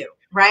can we do?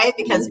 Right?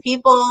 Because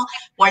people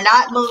were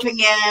not moving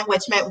in,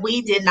 which meant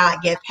we did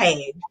not get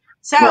paid.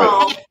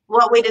 So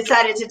what we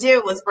decided to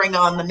do was bring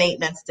on the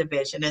maintenance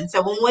division. And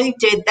so when we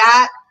did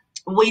that,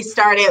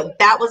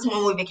 that was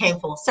when we became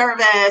full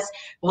service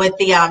with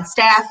the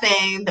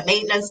staffing, the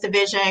maintenance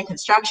division,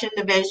 construction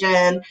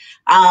division,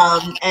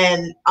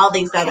 and all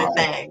these other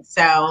things.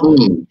 So,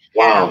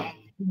 Wow.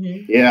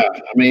 Yeah.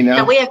 I mean,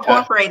 so we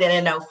incorporated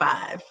in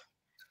 05.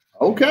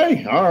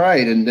 Okay. All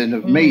right. And then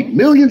have made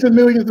millions and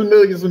millions and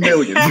millions and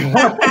millions.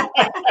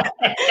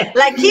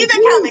 Like, keep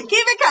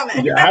it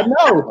coming. Yeah,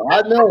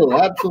 I know.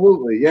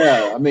 Absolutely.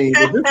 Yeah. I mean,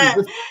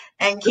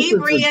 and keep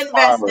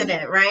reinvesting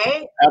it,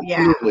 right?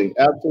 Absolutely.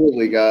 Yeah.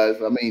 Absolutely, guys.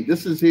 I mean,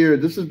 this is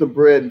the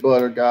bread and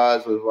butter,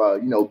 guys, of,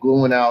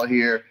 going out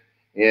here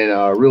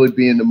and really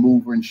being the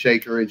mover and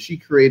shaker. And she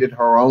created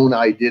her own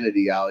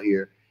identity out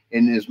here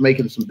and is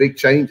making some big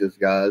changes,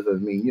 guys. I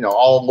mean,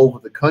 all over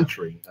the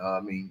country.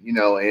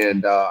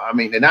 And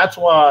that's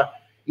why,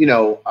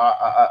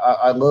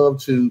 I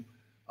love to,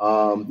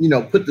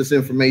 put this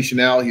information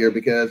out here,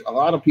 because a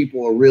lot of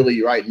people are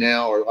really right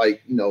now are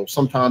like,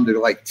 sometimes they're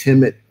like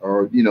timid,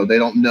 or, they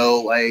don't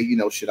know, hey,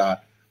 should I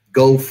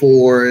go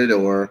for it,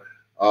 or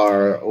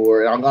I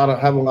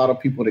have a lot of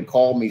people that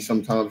call me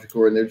sometimes,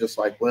 and they're just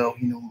like, well,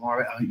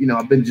 Marvin,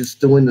 I've been just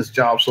doing this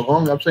job so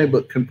long. I'm saying,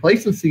 but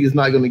complacency is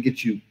not going to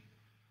get you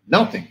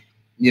nothing,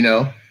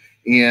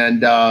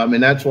 and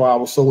that's why I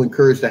was so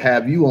encouraged to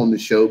have you on the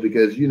show,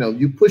 because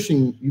you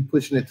pushing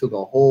it to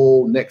the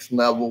whole next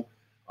level.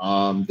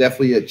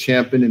 Definitely a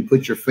champion, and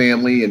put your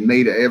family and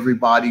made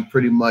everybody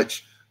pretty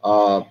much,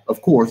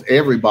 of course,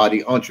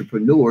 everybody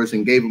entrepreneurs,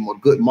 and gave them a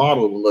good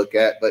model to look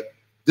at. But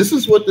this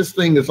is what this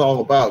thing is all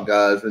about,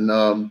 guys. And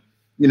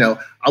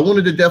I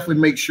wanted to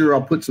definitely make sure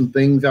I put some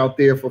things out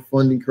there for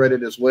funding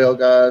credit as well,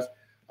 guys.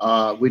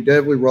 We're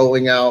definitely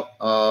rolling out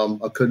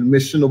a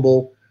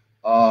commissionable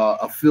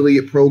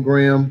affiliate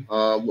program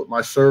with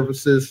my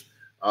services.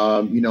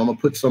 I'm gonna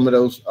put some of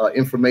those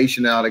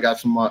information out. I got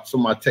some of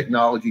my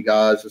technology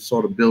guys that's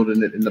sort of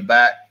building it in the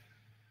back,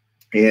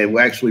 and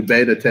we're actually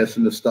beta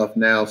testing the stuff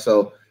now,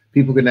 so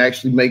people can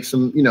actually make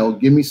some,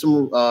 give me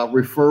some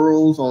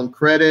referrals on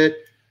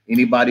credit.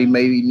 Anybody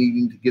maybe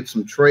needing to get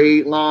some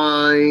trade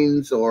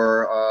lines,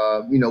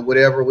 or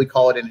whatever we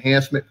call it,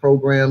 enhancement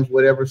programs,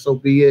 whatever, so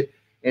be it.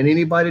 And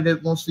anybody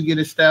that wants to get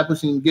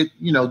established and get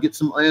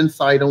some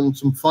insight on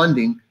some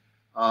funding,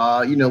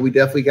 we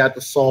definitely got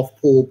the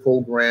soft pull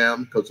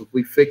program, because if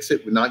we fix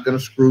it, we're not going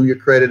to screw your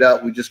credit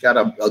up. We just got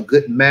a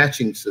good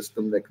matching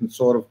system that can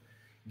sort of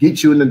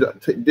get you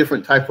into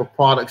different type of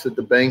products at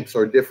the banks,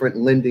 or different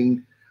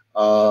lending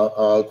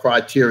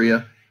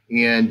criteria,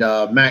 and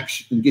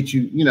max and get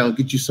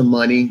you some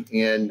money,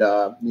 and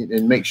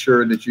make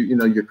sure that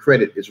your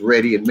credit is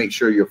ready, and make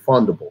sure you're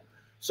fundable.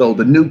 So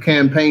the new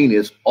campaign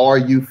is, are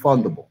you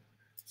fundable?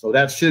 So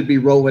that should be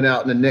rolling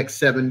out in the next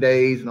 7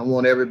 days. And I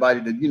want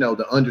everybody to,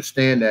 to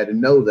understand that and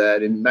know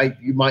that. And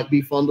you might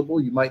be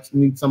fundable. You might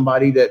need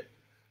somebody that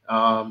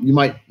you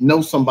might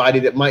know somebody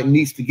that might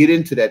needs to get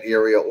into that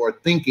area, or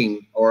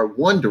thinking or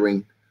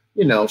wondering,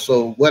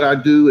 So what I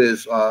do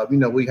is,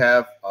 we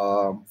have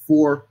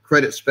 4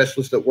 credit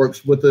specialists that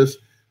works with us.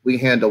 We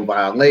handle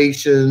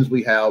violations.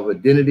 We have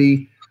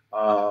identity.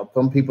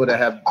 Some people that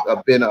have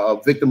been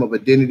a victim of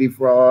identity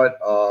fraud.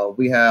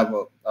 We have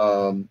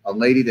a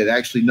lady that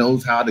actually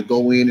knows how to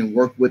go in and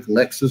work with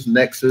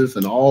LexisNexis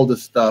and all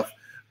this stuff,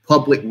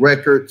 public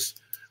records.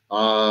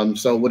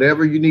 So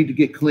whatever you need to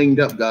get cleaned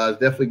up, guys,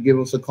 definitely give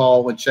us a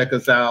call and check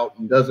us out.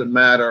 It doesn't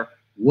matter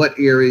what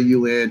area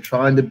you're in,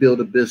 trying to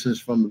build a business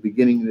from the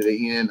beginning to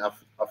the end. I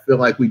feel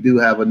like we do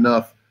have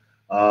enough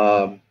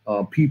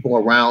people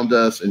around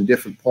us and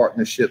different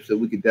partnerships that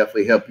we could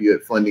definitely help you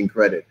at funding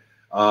credit.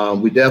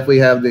 We definitely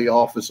have the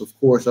office, of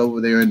course,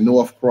 over there in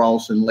North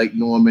Cross and Lake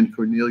Norman,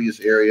 Cornelius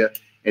area.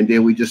 And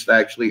then we just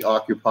actually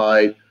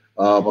occupied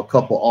a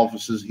couple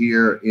offices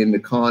here in the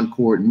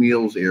Concord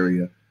Mills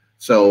area.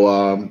 So,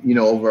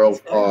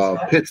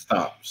 over Pit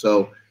Stop.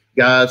 So,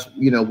 guys,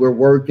 we're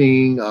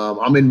working.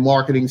 I'm in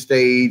marketing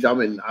stage.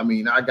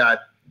 I got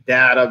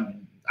data.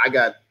 I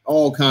got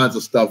all kinds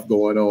of stuff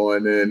going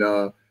on.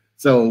 And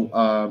so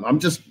I'm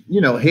just,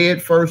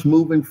 head first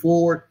moving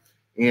forward.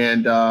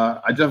 And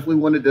I definitely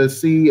wanted to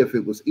see if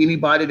it was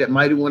anybody that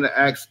might want to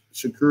ask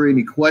Chiccorra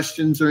any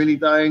questions or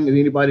anything, and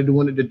anybody that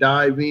wanted to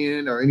dive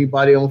in, or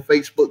anybody on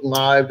Facebook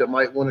Live that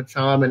might want to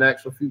chime and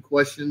ask a few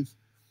questions.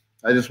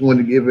 I just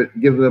wanted to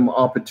give them an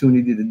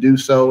opportunity to do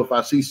so. If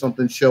I see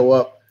something show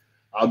up,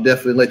 I'll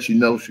definitely let you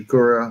know,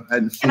 Chiccorra.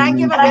 Can I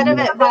give a bit of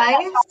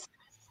advice?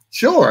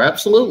 Sure,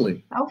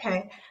 absolutely.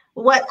 Okay.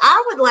 What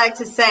I would like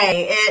to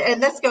say,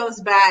 and this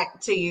goes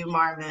back to you,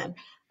 Marvin,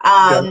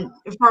 Okay.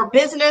 For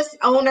business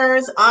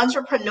owners,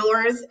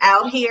 entrepreneurs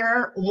out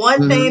here,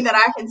 one Mm-hmm. thing that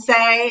I can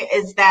say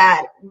is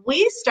that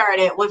we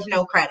started with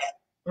no credit,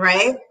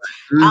 right?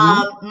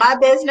 Mm-hmm. My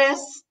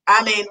business,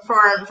 I mean,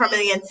 from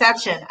the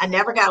inception, I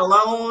never got a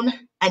loan.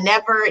 I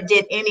never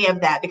did any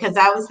of that because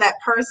I was that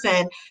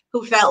person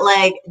who felt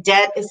like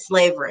debt is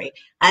slavery.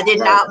 I did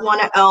Right. not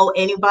want to owe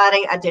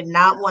anybody. I did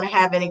not want to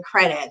have any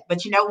credit.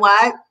 But you know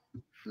what?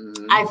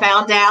 Mm-hmm. I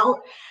found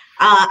out.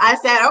 I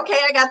said, okay,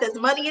 I got this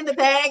money in the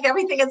bank.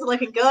 Everything is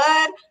looking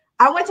good.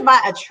 I went to buy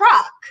a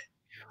truck.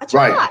 A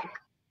Right. truck.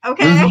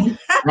 Okay.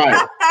 Mm-hmm.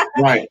 Right.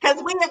 Right. Because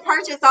we had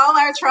purchased all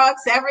our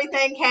trucks,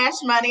 everything cash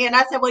money. And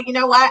I said, well, you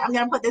know what? I'm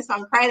going to put this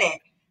on credit.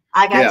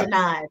 I got Yeah.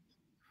 denied.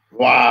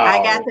 I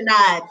got Wow.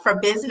 denied for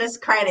business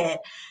credit.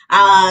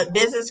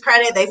 Business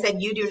credit, they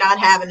said you do not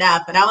have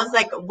enough. And I was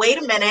like, wait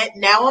a minute,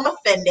 now I'm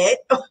offended.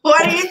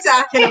 What are you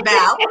talking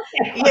about?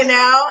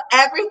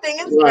 Everything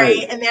is Right.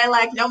 great. And they're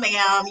like, no,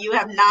 ma'am, you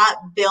have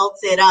not built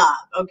it up.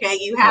 Okay.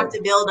 You have Right.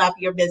 to build up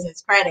your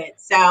business credit.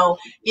 So,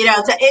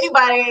 to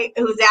anybody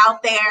who's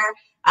out there,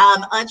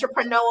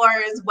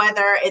 entrepreneurs,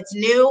 whether it's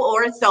new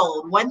or it's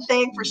old, one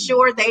thing for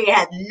sure, they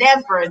had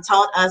never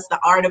taught us the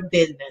art of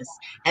business.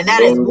 And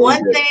that is No, they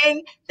one did.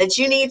 thing that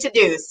you need to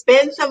do.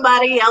 Spend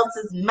somebody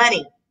else's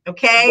money.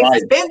 Okay.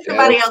 Right. Spend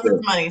somebody That's else's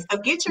it. money. So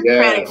get your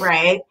credit Yes.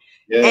 right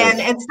and,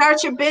 Yes. and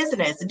start your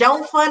business.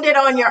 Don't fund it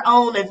on your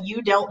own if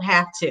you don't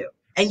have to.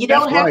 And you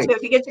That's don't have right. to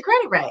if you get your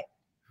credit right.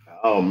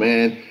 Oh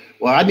man.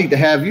 Well, I need to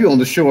have you on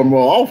the show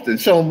more often.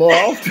 Show more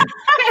often.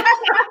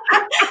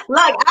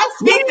 Look, I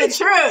speak the Yes.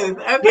 truth.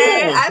 Okay.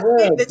 Yes. I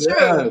speak Yes. the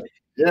truth.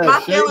 Yes. Yes. My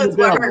Shame the feelings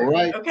were devil, hurt.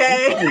 right? I'm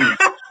Okay. telling you.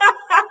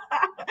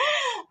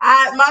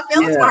 My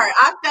feelings were Yeah. hurt.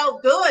 I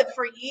felt good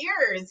for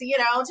years,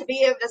 to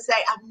be able to say,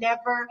 I've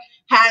never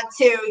had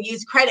to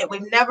use credit.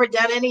 We've never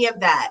done any of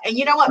that. And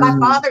you know what? My Mhm.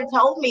 father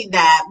told me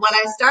that when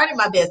I started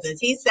my business.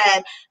 He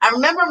said, I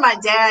remember my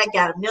dad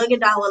got $1 million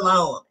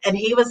loan. And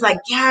he was like,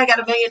 yeah, I got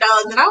 $1 million.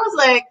 And I was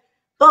like,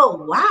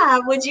 but why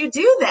would you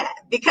do that?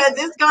 Because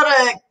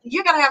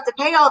you're gonna have to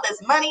pay all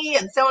this money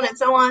and so on and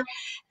so on.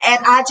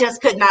 And I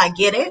just could not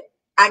get it.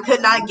 I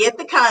could not get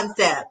the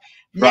concept.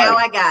 Now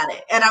Right. I got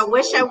it. And I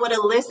wish I would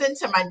have listened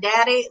to my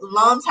daddy a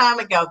long time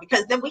ago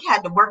because then we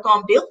had to work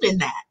on building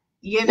that,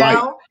 Right.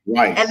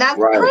 Right. And that's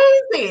Right.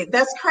 crazy.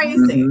 That's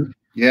crazy. Hmm.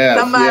 Yes.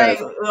 Somebody,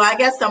 Yes. well, I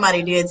guess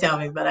somebody did tell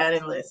me, but I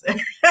didn't listen.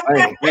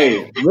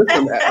 Hey,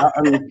 listen,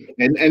 I mean,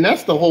 and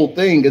that's the whole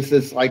thing. It's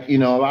just like,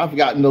 I've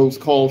gotten those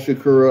calls,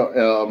 Chiccorra,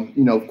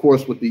 of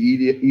course, with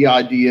the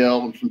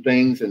EIDL and some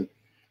things. And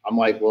I'm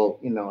like, well,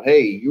 hey,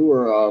 you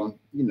were,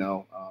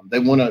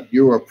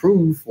 you were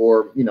approved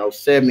for,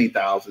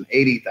 70,000,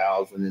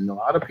 80,000. And a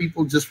lot of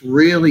people just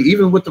really,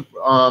 even with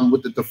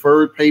the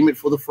deferred payment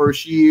for the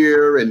first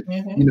year and,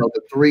 Mhm.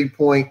 the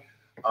 3%,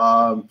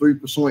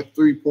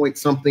 3 point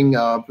something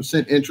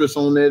percent interest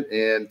on it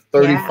and Yeah,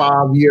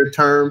 35-year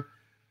term.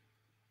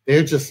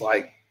 They're just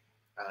like,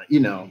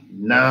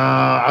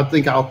 nah, I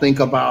think I'll think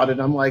about it.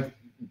 I'm like,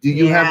 do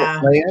you have a yeah,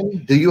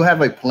 plan? Do you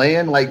have a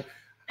plan? Like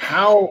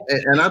how,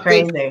 and it's I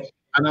think, crazy.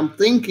 and I'm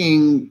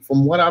thinking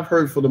from what I've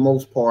heard for the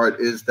most part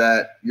is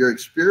that your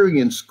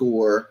experience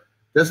score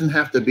doesn't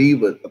have to be,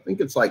 but I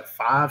think it's like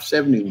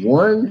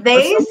 571 or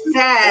They something.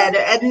 said,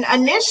 and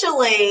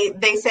initially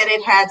they said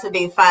it had to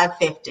be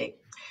 550.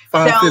 So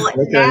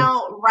 550. Okay.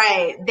 now,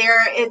 right there,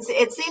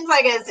 it seems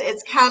like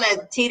it's kind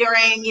of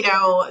teetering,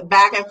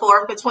 back and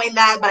forth between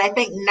that. But I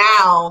think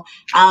now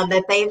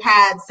that they've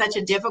had such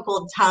a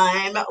difficult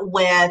time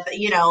with,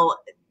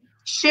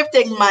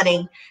 shifting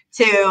money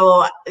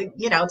to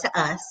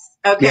us.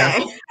 Yeah.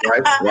 Okay.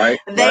 Right. Right.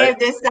 They Right. have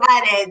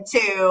decided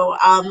to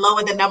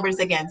lower the numbers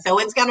again. So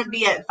it's going to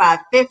be at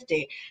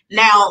 550.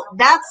 Now,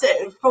 that's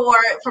it.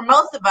 For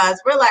most of us,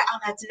 we're like, oh,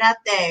 that's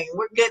nothing.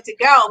 We're good to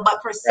go.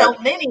 But for so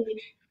Right. many,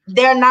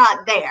 they're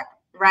not there.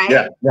 Right.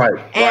 Yeah. Right.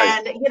 Right.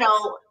 And,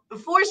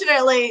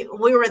 fortunately,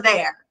 we were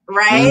there.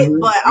 Right. Hmm.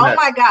 But oh Yeah.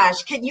 my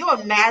gosh, can you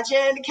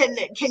imagine?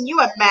 Can you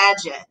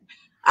imagine?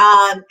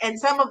 And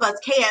some of us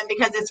can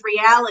because it's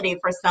reality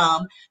for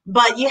some,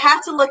 but you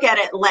have to look at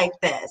it like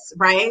this,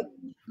 right?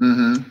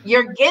 Hmm.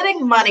 You're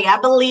getting money, I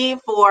believe,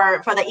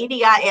 for the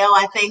EDIL.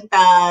 I think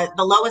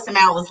the lowest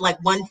amount was like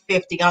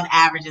 150 on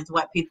average is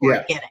what people are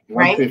Yeah. getting,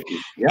 right? 150.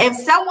 If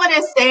Yep. someone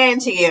is saying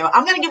to you,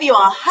 I'm going to give you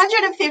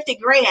 150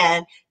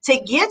 grand to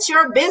get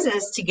your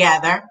business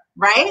together,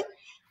 right?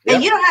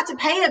 And you Yep. don't have to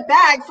pay it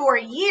back for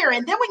a year.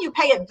 And then when you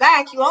pay it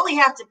back, you only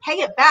have to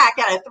pay it back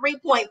at a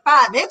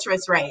 3.5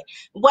 interest rate.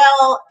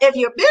 Well, if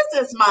you're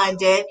business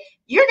minded,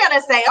 you're going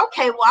to say,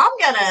 okay, well,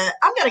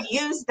 I'm going to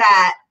use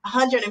that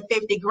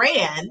 150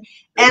 grand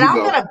There and you I'm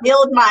go. going to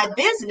build my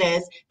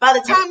business. By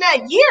the Yep. time that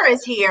year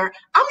is here,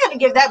 I'm going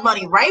to give that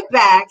money right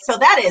back. So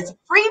that is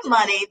free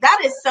money. That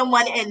is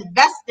someone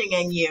investing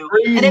in you.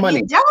 Free And if you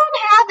money. don't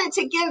have it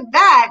to give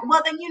back,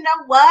 well, then you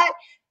know what?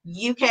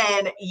 You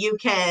can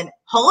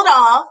hold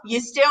off.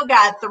 You still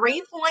got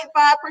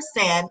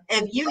 3.5%.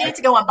 If you need Right.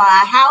 to go and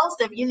buy a house,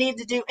 if you need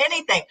to do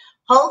anything,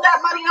 hold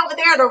that money over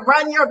there to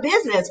run your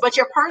business. But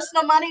your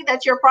personal money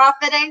that you're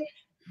profiting,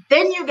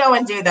 then you go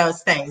and do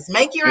those things.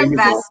 Make your There you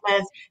go.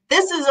 investments.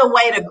 This is a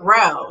way to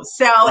grow.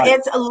 So Right.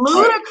 it's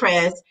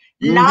ludicrous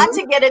not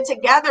to get it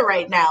together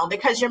right now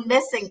because you're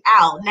missing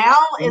out. Now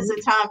is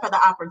the time for the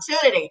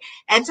opportunity.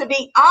 And to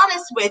be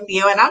honest with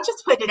you, and I'm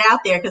just putting it out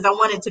there because I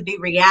want it to be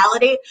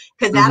reality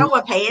because I don't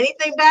want to pay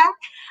anything back.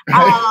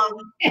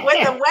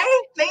 With the way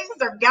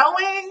things are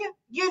going,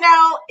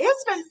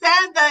 it's been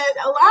said that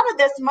a lot of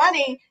this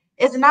money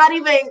is not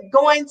even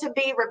going to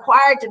be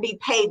required to be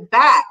paid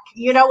back.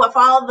 With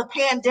all the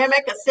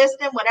pandemic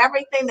assistance, with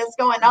everything that's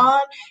going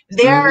on,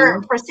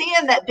 they're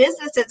foreseeing that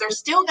businesses are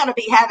still going to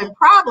be having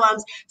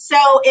problems. So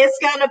it's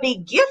going to be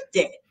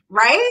gifted,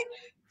 right?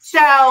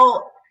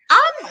 So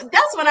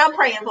that's what I'm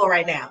praying for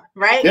right now,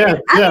 right?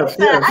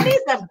 I need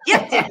some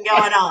gifting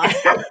going on.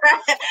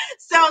 Right?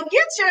 So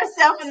get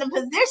yourself in the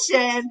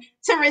position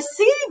to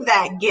receive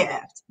that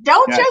gift.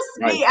 Don't just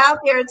be out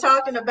there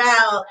talking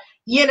about,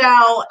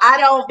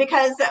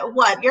 because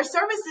your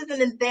service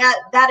isn't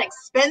that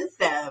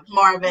expensive,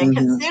 Marvin,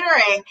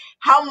 considering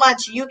how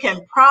much you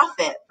can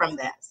profit from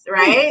this,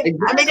 right?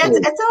 Exactly. I mean,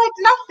 it's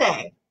like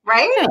nothing,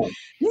 right?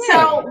 Yeah.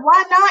 So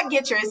why not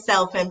get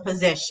yourself in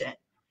position?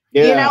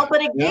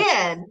 But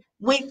again,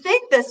 we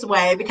think this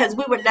way because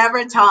we were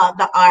never taught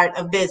the art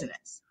of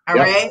business. All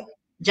right.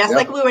 Just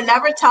like we were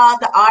never taught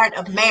the art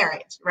of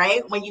marriage,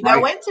 right? When you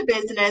go into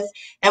business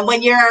and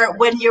when you're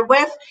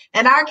with,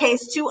 in our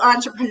case, two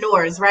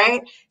entrepreneurs,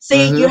 right?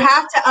 See, you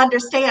have to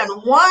understand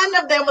one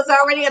of them was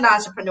already an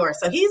entrepreneur.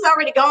 So he's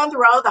already gone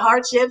through all the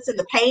hardships and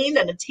the pain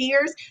and the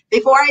tears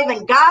before I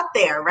even got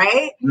there,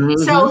 right?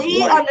 So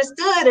he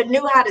understood and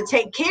knew how to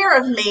take care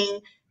of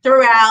me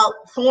throughout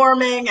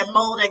forming and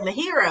molding the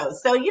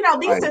heroes. So,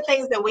 these are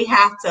things that we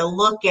have to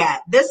look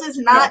at. This is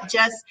not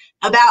just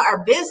about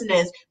our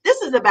business. This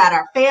is about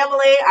our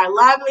family, our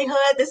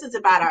livelihood. This is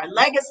about our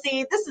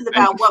legacy. This is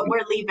about what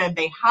we're leaving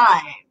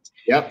behind.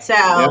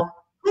 So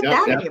put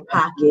that in your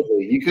pocket.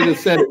 Absolutely. You could have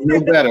said it no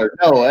better.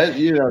 No,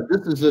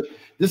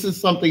 this is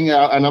something,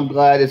 and I'm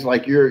glad it's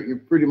like you're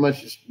pretty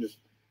much just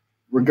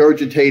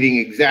regurgitating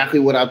exactly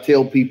what I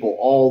tell people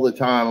all the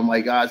time. I'm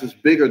like, guys, it's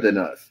bigger than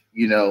us.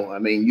 I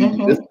mean,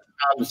 this is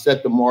time to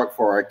set the mark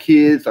for our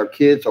kids. Our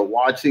kids are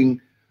watching,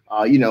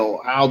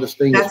 how this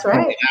thing is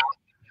coming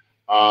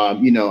out.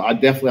 I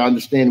definitely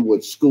understand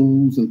with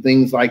schools and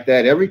things like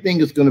that. Everything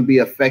is going to be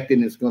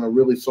affected. It's going to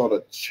really sort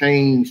of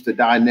change the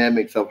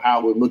dynamics of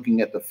how we're looking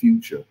at the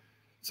future.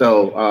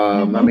 So,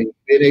 I mean,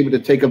 being able to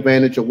take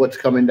advantage of what's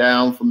coming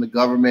down from the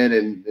government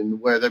and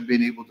where they're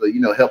being able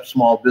to, help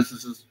small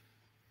businesses.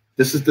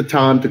 This is the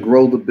time to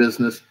grow the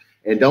business.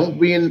 And don't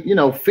be in,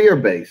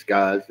 fear-based,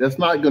 guys. That's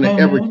not going to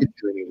ever get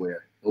you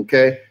anywhere.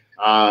 Okay.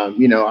 I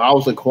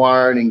was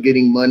acquiring and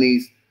getting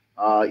monies,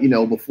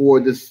 before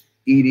this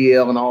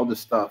EDL and all this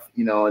stuff,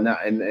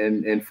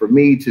 and for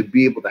me to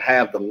be able to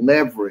have the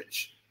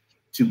leverage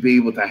to be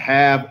able to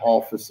have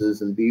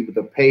offices and be able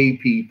to pay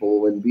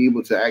people and be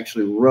able to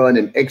actually run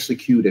and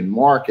execute and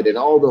market and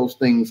all those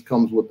things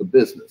comes with the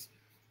business.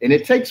 And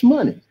it takes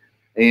money.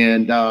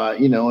 And,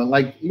 and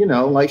like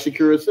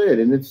Chiccorra said,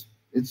 and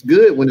it's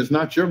good when it's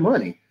not your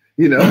money,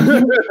 Makes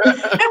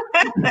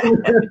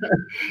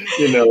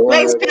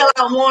feel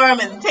all warm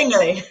and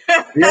tingly.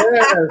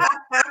 yes,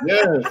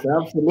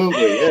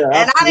 absolutely. Yeah,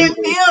 and absolutely. I didn't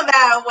feel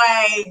that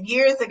way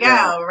years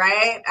ago,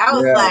 right? I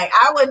was like,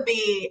 I would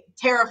be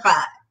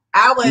terrified.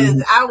 I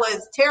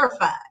was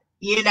terrified.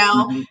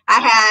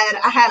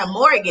 I had a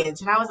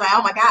mortgage and I was like,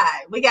 oh my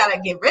God, we got to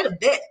get rid of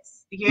this.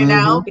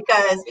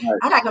 Because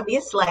I'm not going to be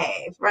a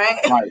slave, right?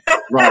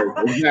 Right,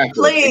 exactly.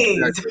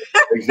 Please.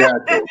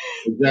 Exactly.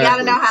 You got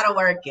to know how to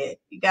work it.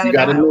 You got to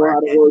know how to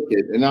work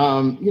it. And,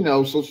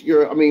 so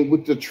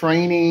with the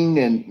training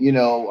and,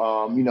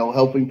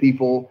 helping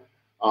people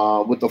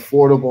with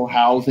affordable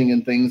housing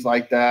and things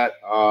like that,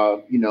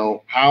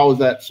 how has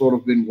that sort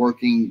of been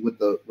working with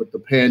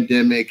the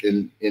pandemic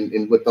and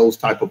with those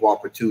type of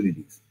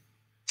opportunities?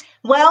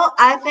 Well,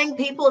 I think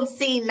people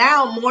see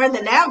now more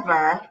than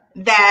ever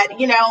that,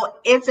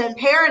 it's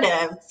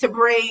imperative to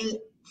bring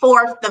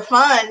forth the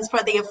funds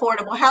for the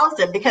affordable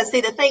housing because,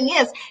 see, the thing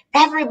is,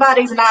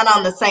 everybody's not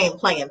on the same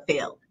playing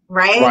field.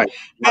 Right.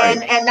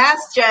 And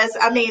that's just,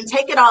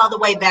 take it all the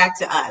way back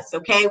to us.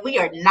 OK, we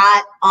are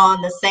not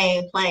on the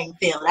same playing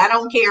field. I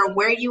don't care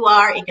where you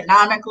are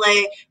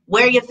economically,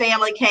 where your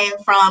family came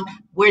from.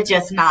 We're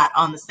just not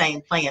on the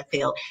same playing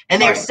field.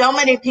 And there's so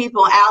many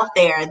people out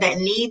there that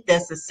need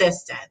this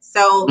assistance.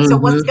 So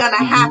what's going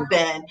to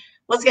happen?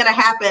 What's going to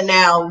happen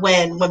now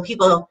when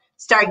people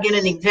start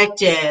getting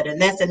evicted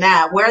and this and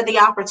that? Where are the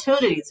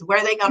opportunities? Where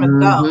are they going to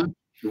go?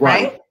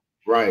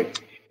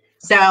 Right.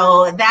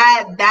 So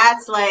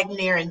that's like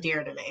near and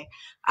dear to me.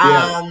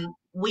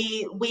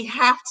 We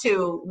have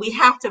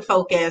to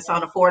focus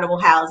on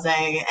affordable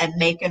housing and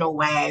making a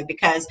way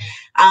because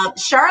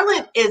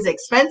Charlotte is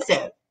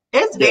expensive.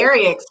 It's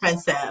very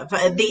expensive.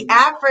 The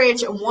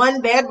average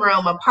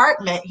 1-bedroom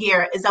apartment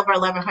here is over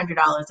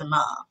 $1,100 a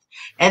month.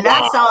 And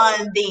that's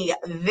on the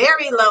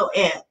very low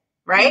end,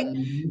 right?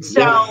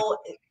 So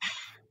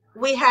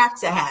We have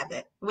to have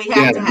it. We Yeah,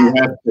 have to you have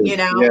have it. to. Yeah,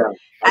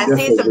 I I see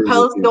definitely some agree with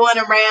posts you. going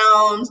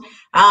around.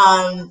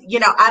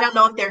 I don't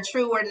know if they're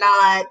true or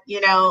not,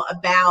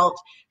 about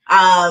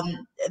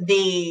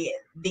the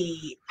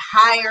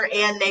higher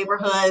end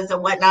neighborhoods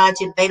and whatnot.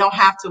 They don't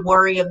have to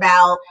worry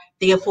about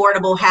the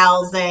affordable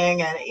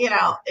housing, and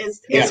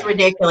it's Yeah.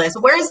 ridiculous.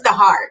 Where's the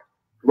heart?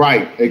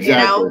 Right, You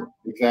know?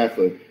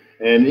 exactly.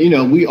 And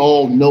we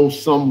all know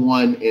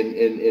someone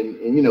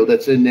in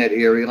that's in that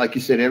area. Like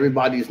you said,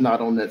 everybody's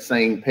not on that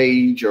same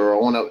page or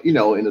on a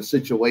in a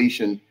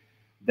situation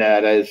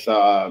that is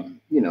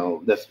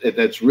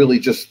that's really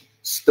just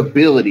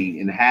stability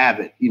and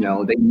habit.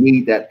 They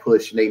need that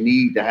push and they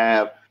need to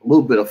have a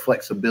little bit of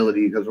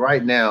flexibility because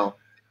right now,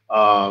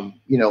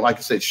 like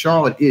I said,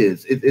 Charlotte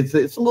it's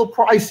a little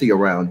pricey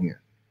around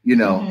here.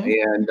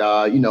 Mhm.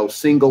 And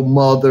single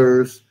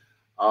mothers.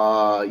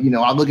 I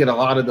look at a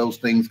lot of those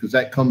things because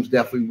that comes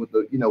definitely with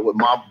with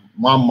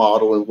my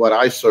model and what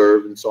I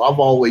serve. And so I've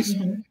always,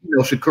 Mhm.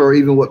 Chiccorra,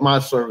 even with my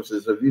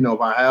services,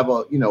 if I have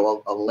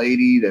a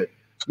lady that,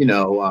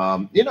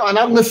 and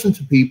I listen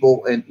to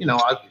people and,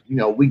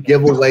 we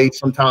give away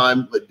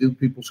sometimes, but do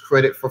people's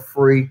credit for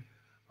free.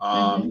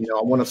 Mhm.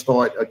 I want to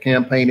start a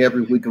campaign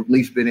every week of at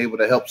least being able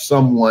to help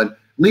someone, at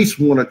least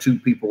one or two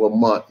people a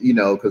month,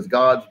 because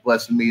God's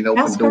blessing me and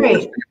open That's doors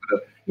great.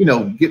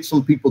 get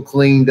some people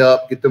cleaned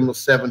up, get them a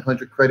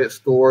 700 credit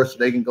score so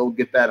they can go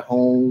get that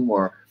home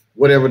or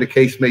whatever the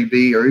case may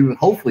be, or even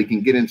hopefully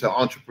can get into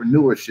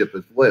entrepreneurship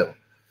as well.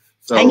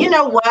 And you So,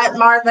 know what,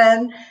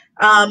 Marvin?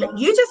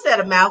 You just said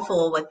a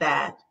mouthful with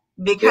that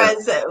yeah,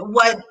 because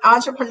what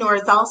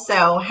entrepreneurs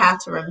also have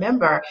to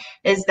remember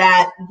is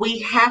that we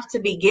have to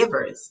be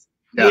givers.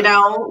 yeah.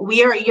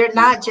 You're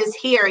not just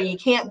here. You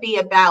can't be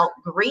about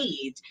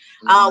greed.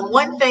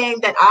 One Mhm. thing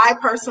that I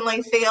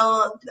personally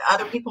feel,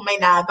 other people may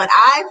not, but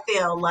I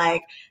feel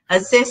like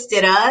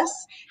assisted us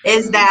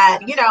is that,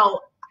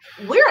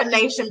 we're a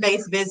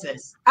nation-based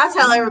business. I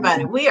tell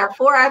everybody, Mhm. we are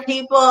for our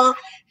people.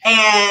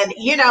 And,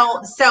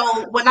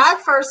 so when I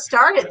first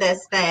started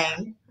this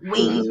thing,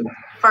 we Mhm.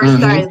 first Mhm.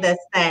 started this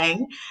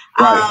thing,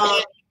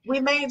 Right. we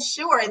made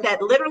sure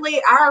that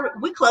literally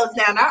we closed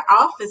down our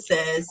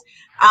offices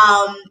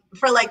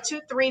for like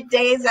 2-3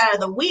 days out of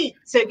the week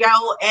to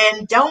go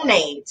and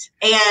donate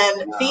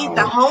and feed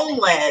the Wow.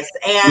 homeless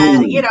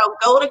and, Mm.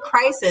 go to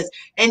crisis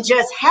and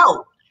just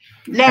help.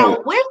 Now,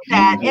 Help. with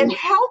that and Mhm.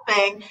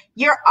 helping,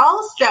 you're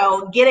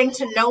also getting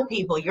to know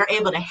people. You're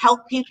able to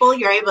help people.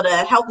 You're able to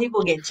help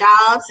people get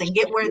jobs and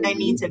get where they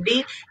need to Mhm.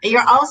 be. And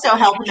you're also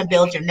helping to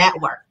build your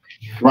network,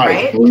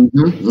 Right. right? Mhm.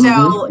 Mhm.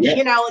 So, Yeah.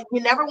 you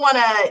never want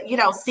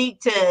to,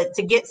 seek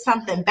to get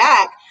something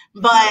back,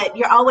 but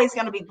you're always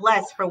going to be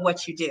blessed for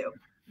what you do,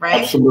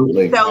 right?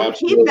 Absolutely. So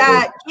Absolutely.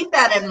 keep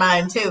that in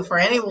mind too for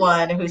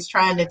anyone who's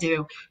trying to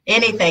do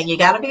anything. You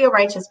got to be a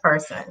righteous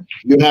person.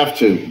 You have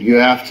to. You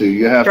have to.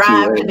 You have to.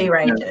 Strive to be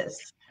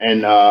righteous.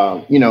 And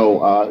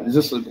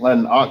just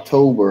in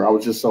October, I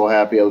was just so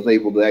happy I was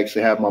able to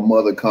actually have my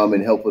mother come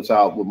and help us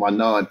out with my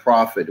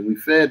nonprofit. And we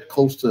fed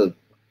close to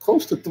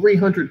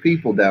 300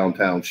 people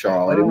downtown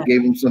Charlotte. And we Good.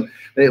 gave them some.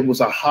 It was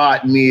a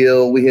hot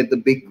meal. We had the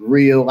big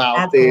grill out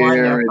That's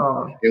there,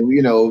 wonderful.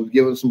 and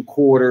give them some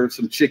quarters,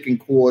 some chicken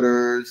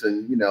quarters,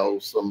 and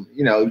some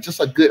just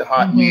a good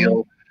hot Mm-hmm.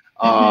 meal.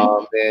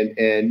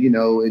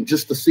 Mm-hmm. And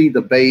just to see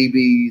the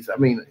babies, I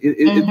mean, it's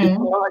a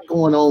Mm-hmm. lot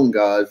going on,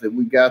 guys, that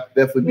we got to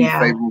definitely be Yeah,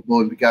 favorable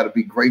and we got to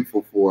be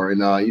grateful for.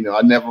 And I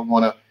never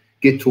want to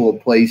get to a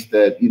place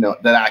that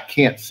that I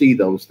can't see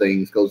those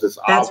things because it's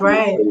that's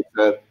obvious.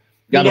 right.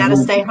 Got You to got to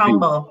move stay the feet.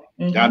 humble.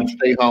 Got to Mm-hmm.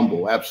 stay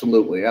humble.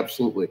 Absolutely,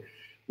 absolutely.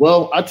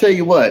 Well, I tell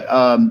you what,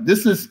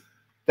 this is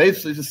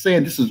basically just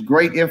saying this is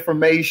great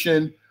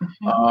information.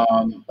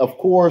 Mm-hmm. Of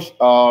course,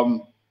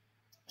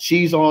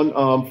 she's on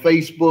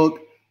Facebook,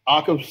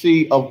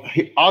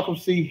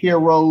 Occupancy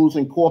Heroes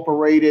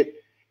Incorporated,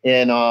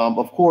 and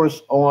of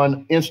course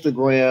on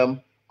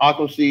Instagram,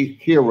 Occupancy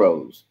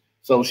Heroes.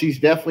 So she's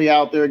definitely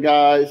out there,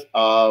 guys.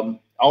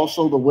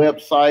 Also, the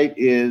website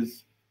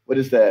is what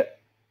is that?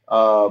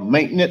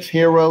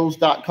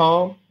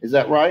 MaintenanceHeroes.com. Is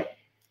that right?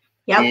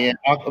 Yep. And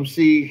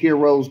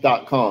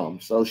OccupCheroes.com.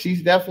 So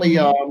she's definitely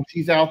Mm-hmm.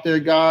 she's out there,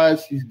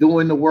 guys. She's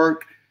doing the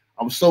work.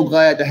 I'm so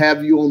glad to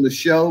have you on the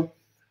show.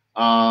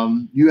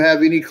 You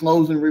have any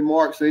closing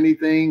remarks or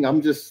anything?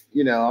 I'm just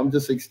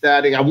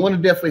ecstatic. I want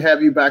to definitely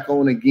have you back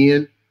on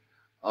again.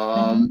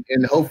 Mm-hmm.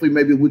 And hopefully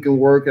maybe we can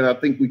work. And I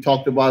think we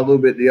talked about it a little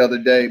bit the other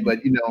day, but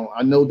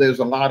I know there's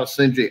a lot of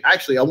synergy.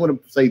 Actually, I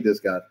want to say this,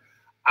 guys.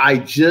 I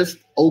just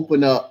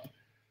opened up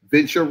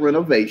Venture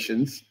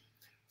Renovations.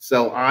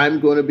 So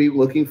I'm going to be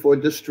looking for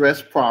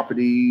distressed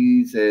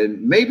properties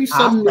and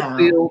Awesome.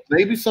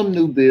 maybe some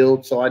new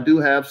builds. So I do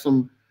have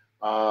some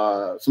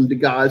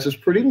guys that's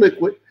pretty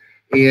liquid,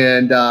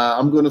 and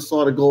I'm going to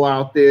sort of go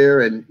out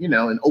there and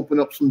and open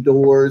up some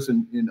doors,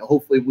 and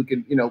hopefully we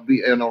can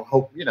be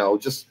hope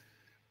just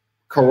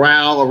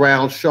corral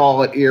around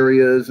Charlotte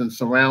areas and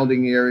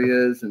surrounding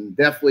areas, and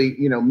definitely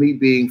me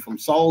being from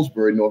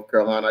Salisbury, North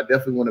Carolina, I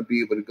definitely want to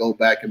be able to go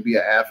back and be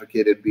an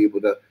advocate and be able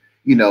to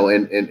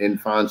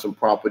and find some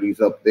properties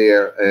up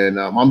there. And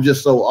I'm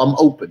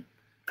open.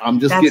 I'm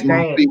just That's getting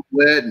my great. feet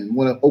wet and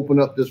want to open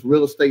up this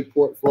real estate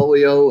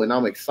portfolio, and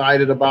I'm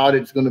excited about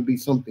it. It's going to be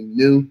something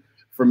new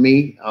for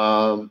me.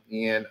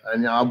 And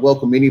I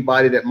welcome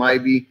anybody that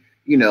might be,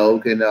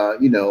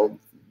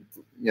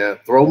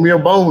 throw me a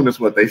bone is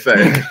what they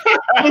say.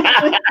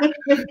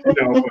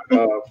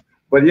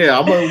 But yeah,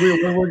 we're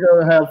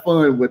going to have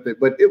fun with it.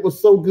 But it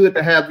was so good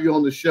to have you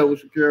on the show,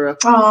 Chiccorra.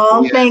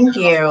 Oh, And, thank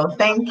you.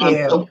 Thank I'm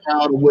you. so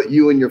proud of what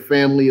you and your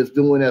family is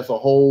doing as a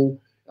whole.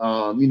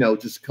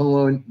 Just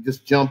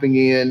jumping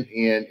in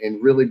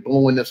and really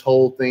blowing this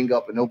whole thing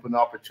up and open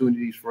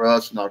opportunities for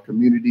us and our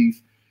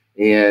communities.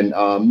 And,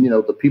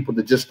 the people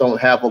that just don't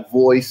have a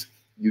voice,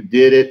 you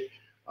did it.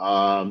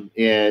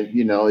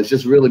 It's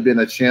just really been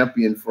a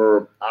champion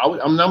for,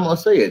 I'm not going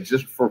to say it,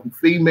 just for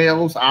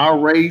females, our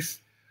race,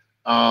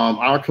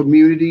 our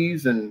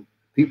communities, and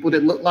people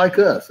that look like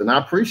us. And I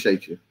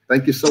appreciate you.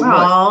 Thank you so much.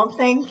 Oh,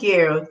 thank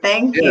you.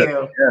 Thank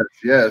you.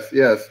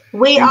 Yes.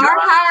 We are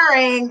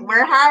hiring.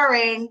 We're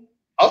hiring.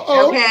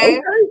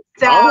 Okay.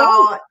 So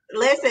right.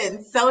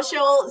 Listen,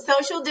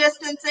 social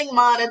distancing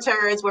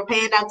monitors, we're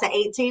paying up to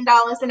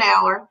 $18 an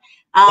hour.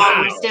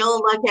 Wow. We're still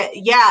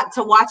looking,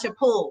 to watch a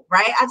pool,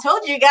 right? I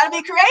told you got to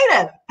be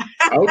creative.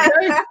 Okay.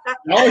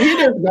 Oh, he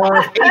just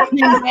got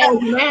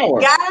 $18 an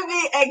hour. Got to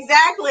be,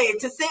 exactly,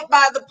 to sit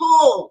by the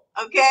pool.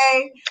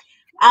 Okay.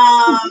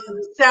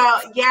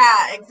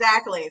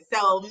 Exactly.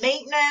 So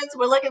maintenance,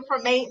 we're looking for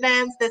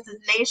maintenance. This is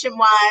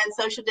nationwide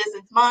social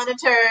distance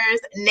monitors,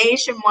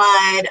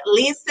 nationwide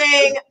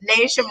leasing,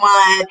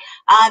 nationwide.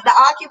 The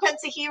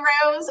occupancy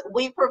heroes,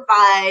 we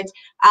provide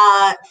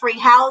free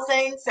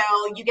housing. So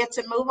you get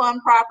to move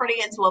on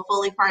property into a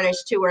fully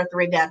furnished 2 or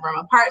 3 bedroom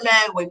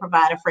apartment. We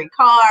provide a free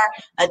car,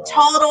 a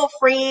total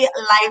free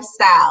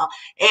lifestyle.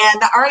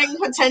 And the earning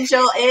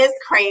potential is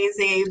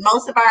crazy.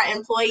 Most of our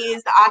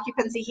employees, the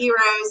occupancy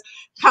heroes,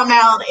 come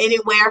out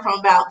anywhere from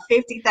about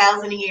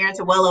 $50,000 a year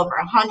to well over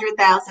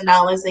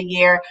 $100,000 a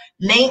year.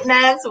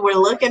 Maintenance, we're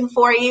looking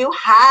for you.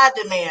 High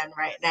demand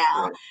right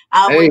now.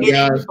 We're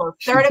getting people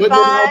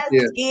certified,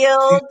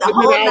 skilled, the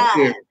whole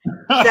nine.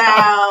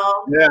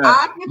 So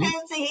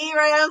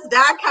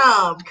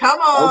occupancyheroes.com. Come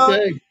on.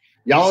 Okay.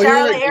 Y'all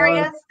Charlotte hear it,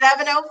 area,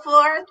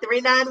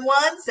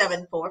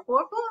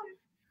 704-391-7444.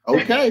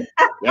 Okay.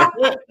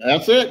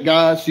 That's it,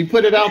 guys. She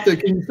put it out there.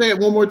 Can you say it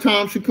one more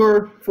time,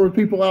 Chiccorra, for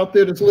people out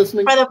there that's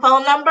listening? For the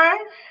phone number?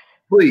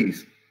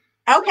 Please.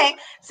 Okay,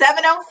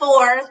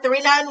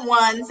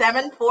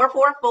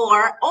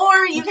 704-391-7444,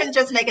 or you can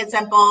just make it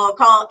simple.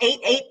 Call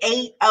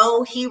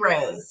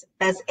 888-0-HEROES.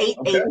 That's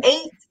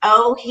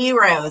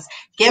 888-0-HEROES.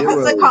 Give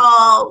us a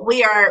call.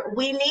 We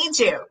need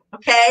you.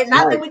 Okay,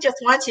 not that we just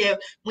want you.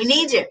 We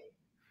need you.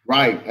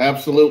 Right.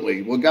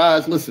 Absolutely. Well,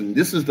 guys, listen.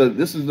 This is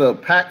the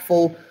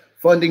Packful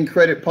Funding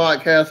Credit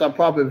podcast I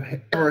probably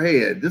have ever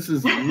had. This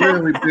has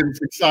really been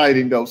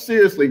exciting, though.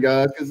 Seriously,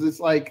 guys, because it's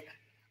like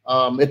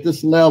at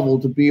this level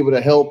to be able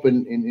to help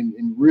and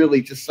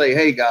really just say,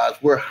 hey, guys,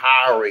 we're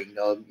hiring,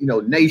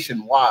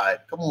 nationwide.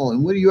 Come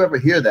on. When do you ever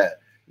hear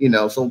that?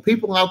 So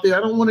people out there,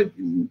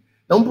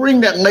 don't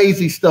bring that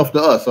lazy stuff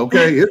to us.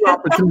 Okay. There's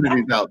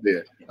opportunities out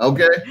there.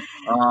 Okay.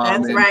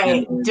 That's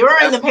right.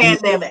 During the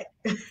pandemic.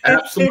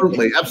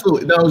 Absolutely.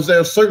 Now, is there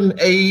a certain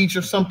age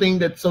or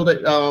something for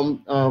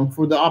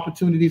the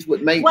opportunities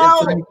with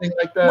maintenance or anything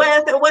like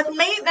that? With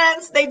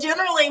maintenance, they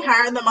generally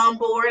hire them on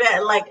board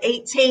at like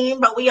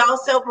 18, but we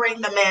also bring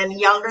them in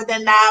younger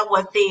than that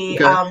with the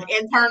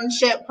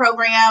internship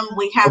program.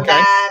 We have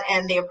that,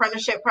 and the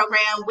apprenticeship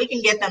program. We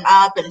can get them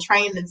up and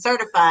trained and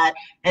certified,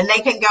 and they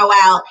can go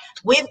out.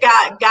 We've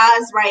got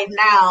guys right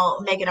now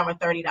making over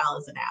 $30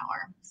 an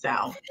hour.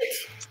 So,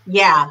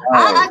 yeah,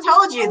 I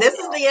told you, this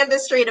is the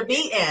industry to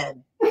be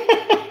in.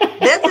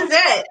 This is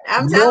it.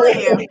 I'm telling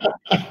you.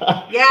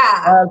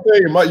 Yeah. I'll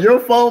tell you, my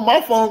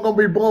phone gonna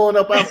be blowing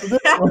up after this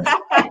one.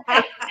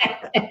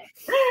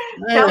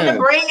 Tell them to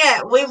bring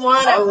it. We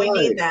want it. We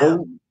need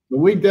them.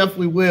 We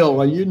definitely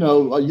will.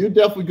 You're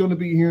definitely going to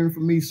be hearing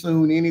from me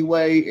soon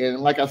anyway. And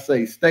like I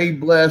say, stay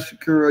blessed,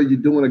 Chiccorra. You're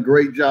doing a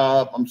great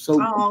job. I'm so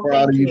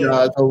proud of you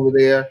guys over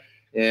there.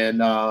 And,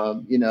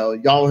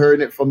 y'all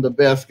heard it from the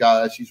best,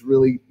 guys. She's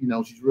really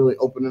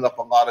opening up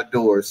a lot of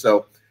doors.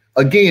 So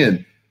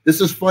again, this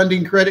is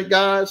Funding Credit,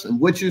 guys. And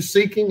what you're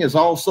seeking is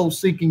also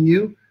seeking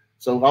you.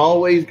 So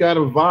always got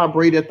to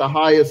vibrate at the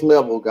highest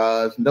level,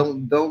 guys.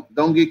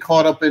 Don't get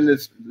caught up in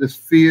this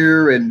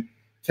fear and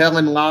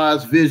telling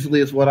lies visually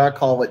is what I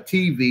call it,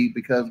 TV,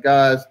 because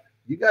guys,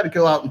 you got to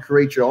go out and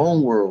create your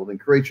own world and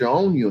create your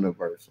own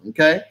universe.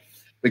 Okay.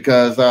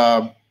 Because,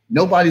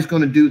 nobody's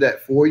going to do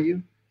that for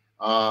you.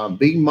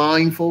 Be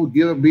mindful,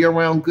 be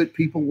around good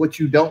people. What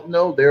you don't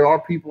know, there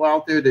are people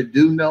out there that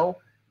do know.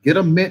 Get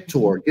a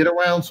mentor, get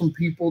around some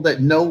people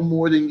that know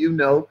more than you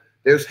know.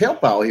 There's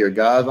help out here,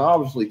 guys.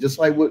 Obviously, just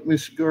like what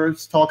Ms.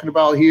 Chiccorra's talking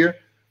about here,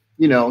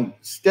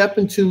 step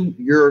into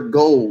your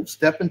goals,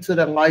 step into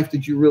that life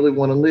that you really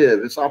want to live.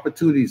 There's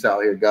opportunities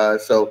out here,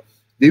 guys. So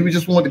we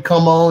just wanted to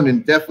come on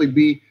and definitely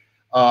be,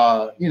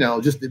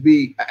 just to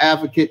be an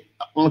advocate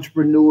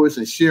entrepreneurs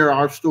and share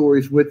our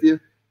stories with you.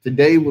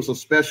 Today was a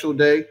special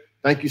day.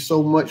 Thank you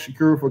so much,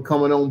 Chiccorra, for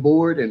coming on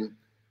board. And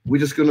we're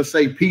just going to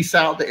say peace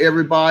out to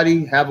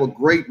everybody. Have a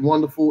great,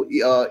 wonderful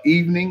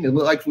evening. It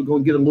looks like we're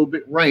going to get a little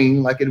bit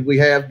rain like we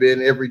have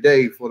been every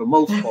day for the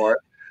most part.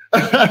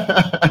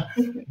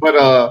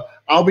 But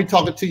I'll be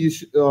talking to you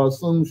soon,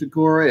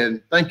 Chiccorra.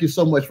 And thank you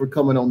so much for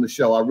coming on the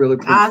show. I really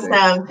appreciate it.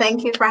 Awesome.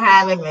 Thank you for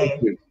having me.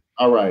 Thank you.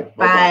 All right.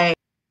 Bye. Bye.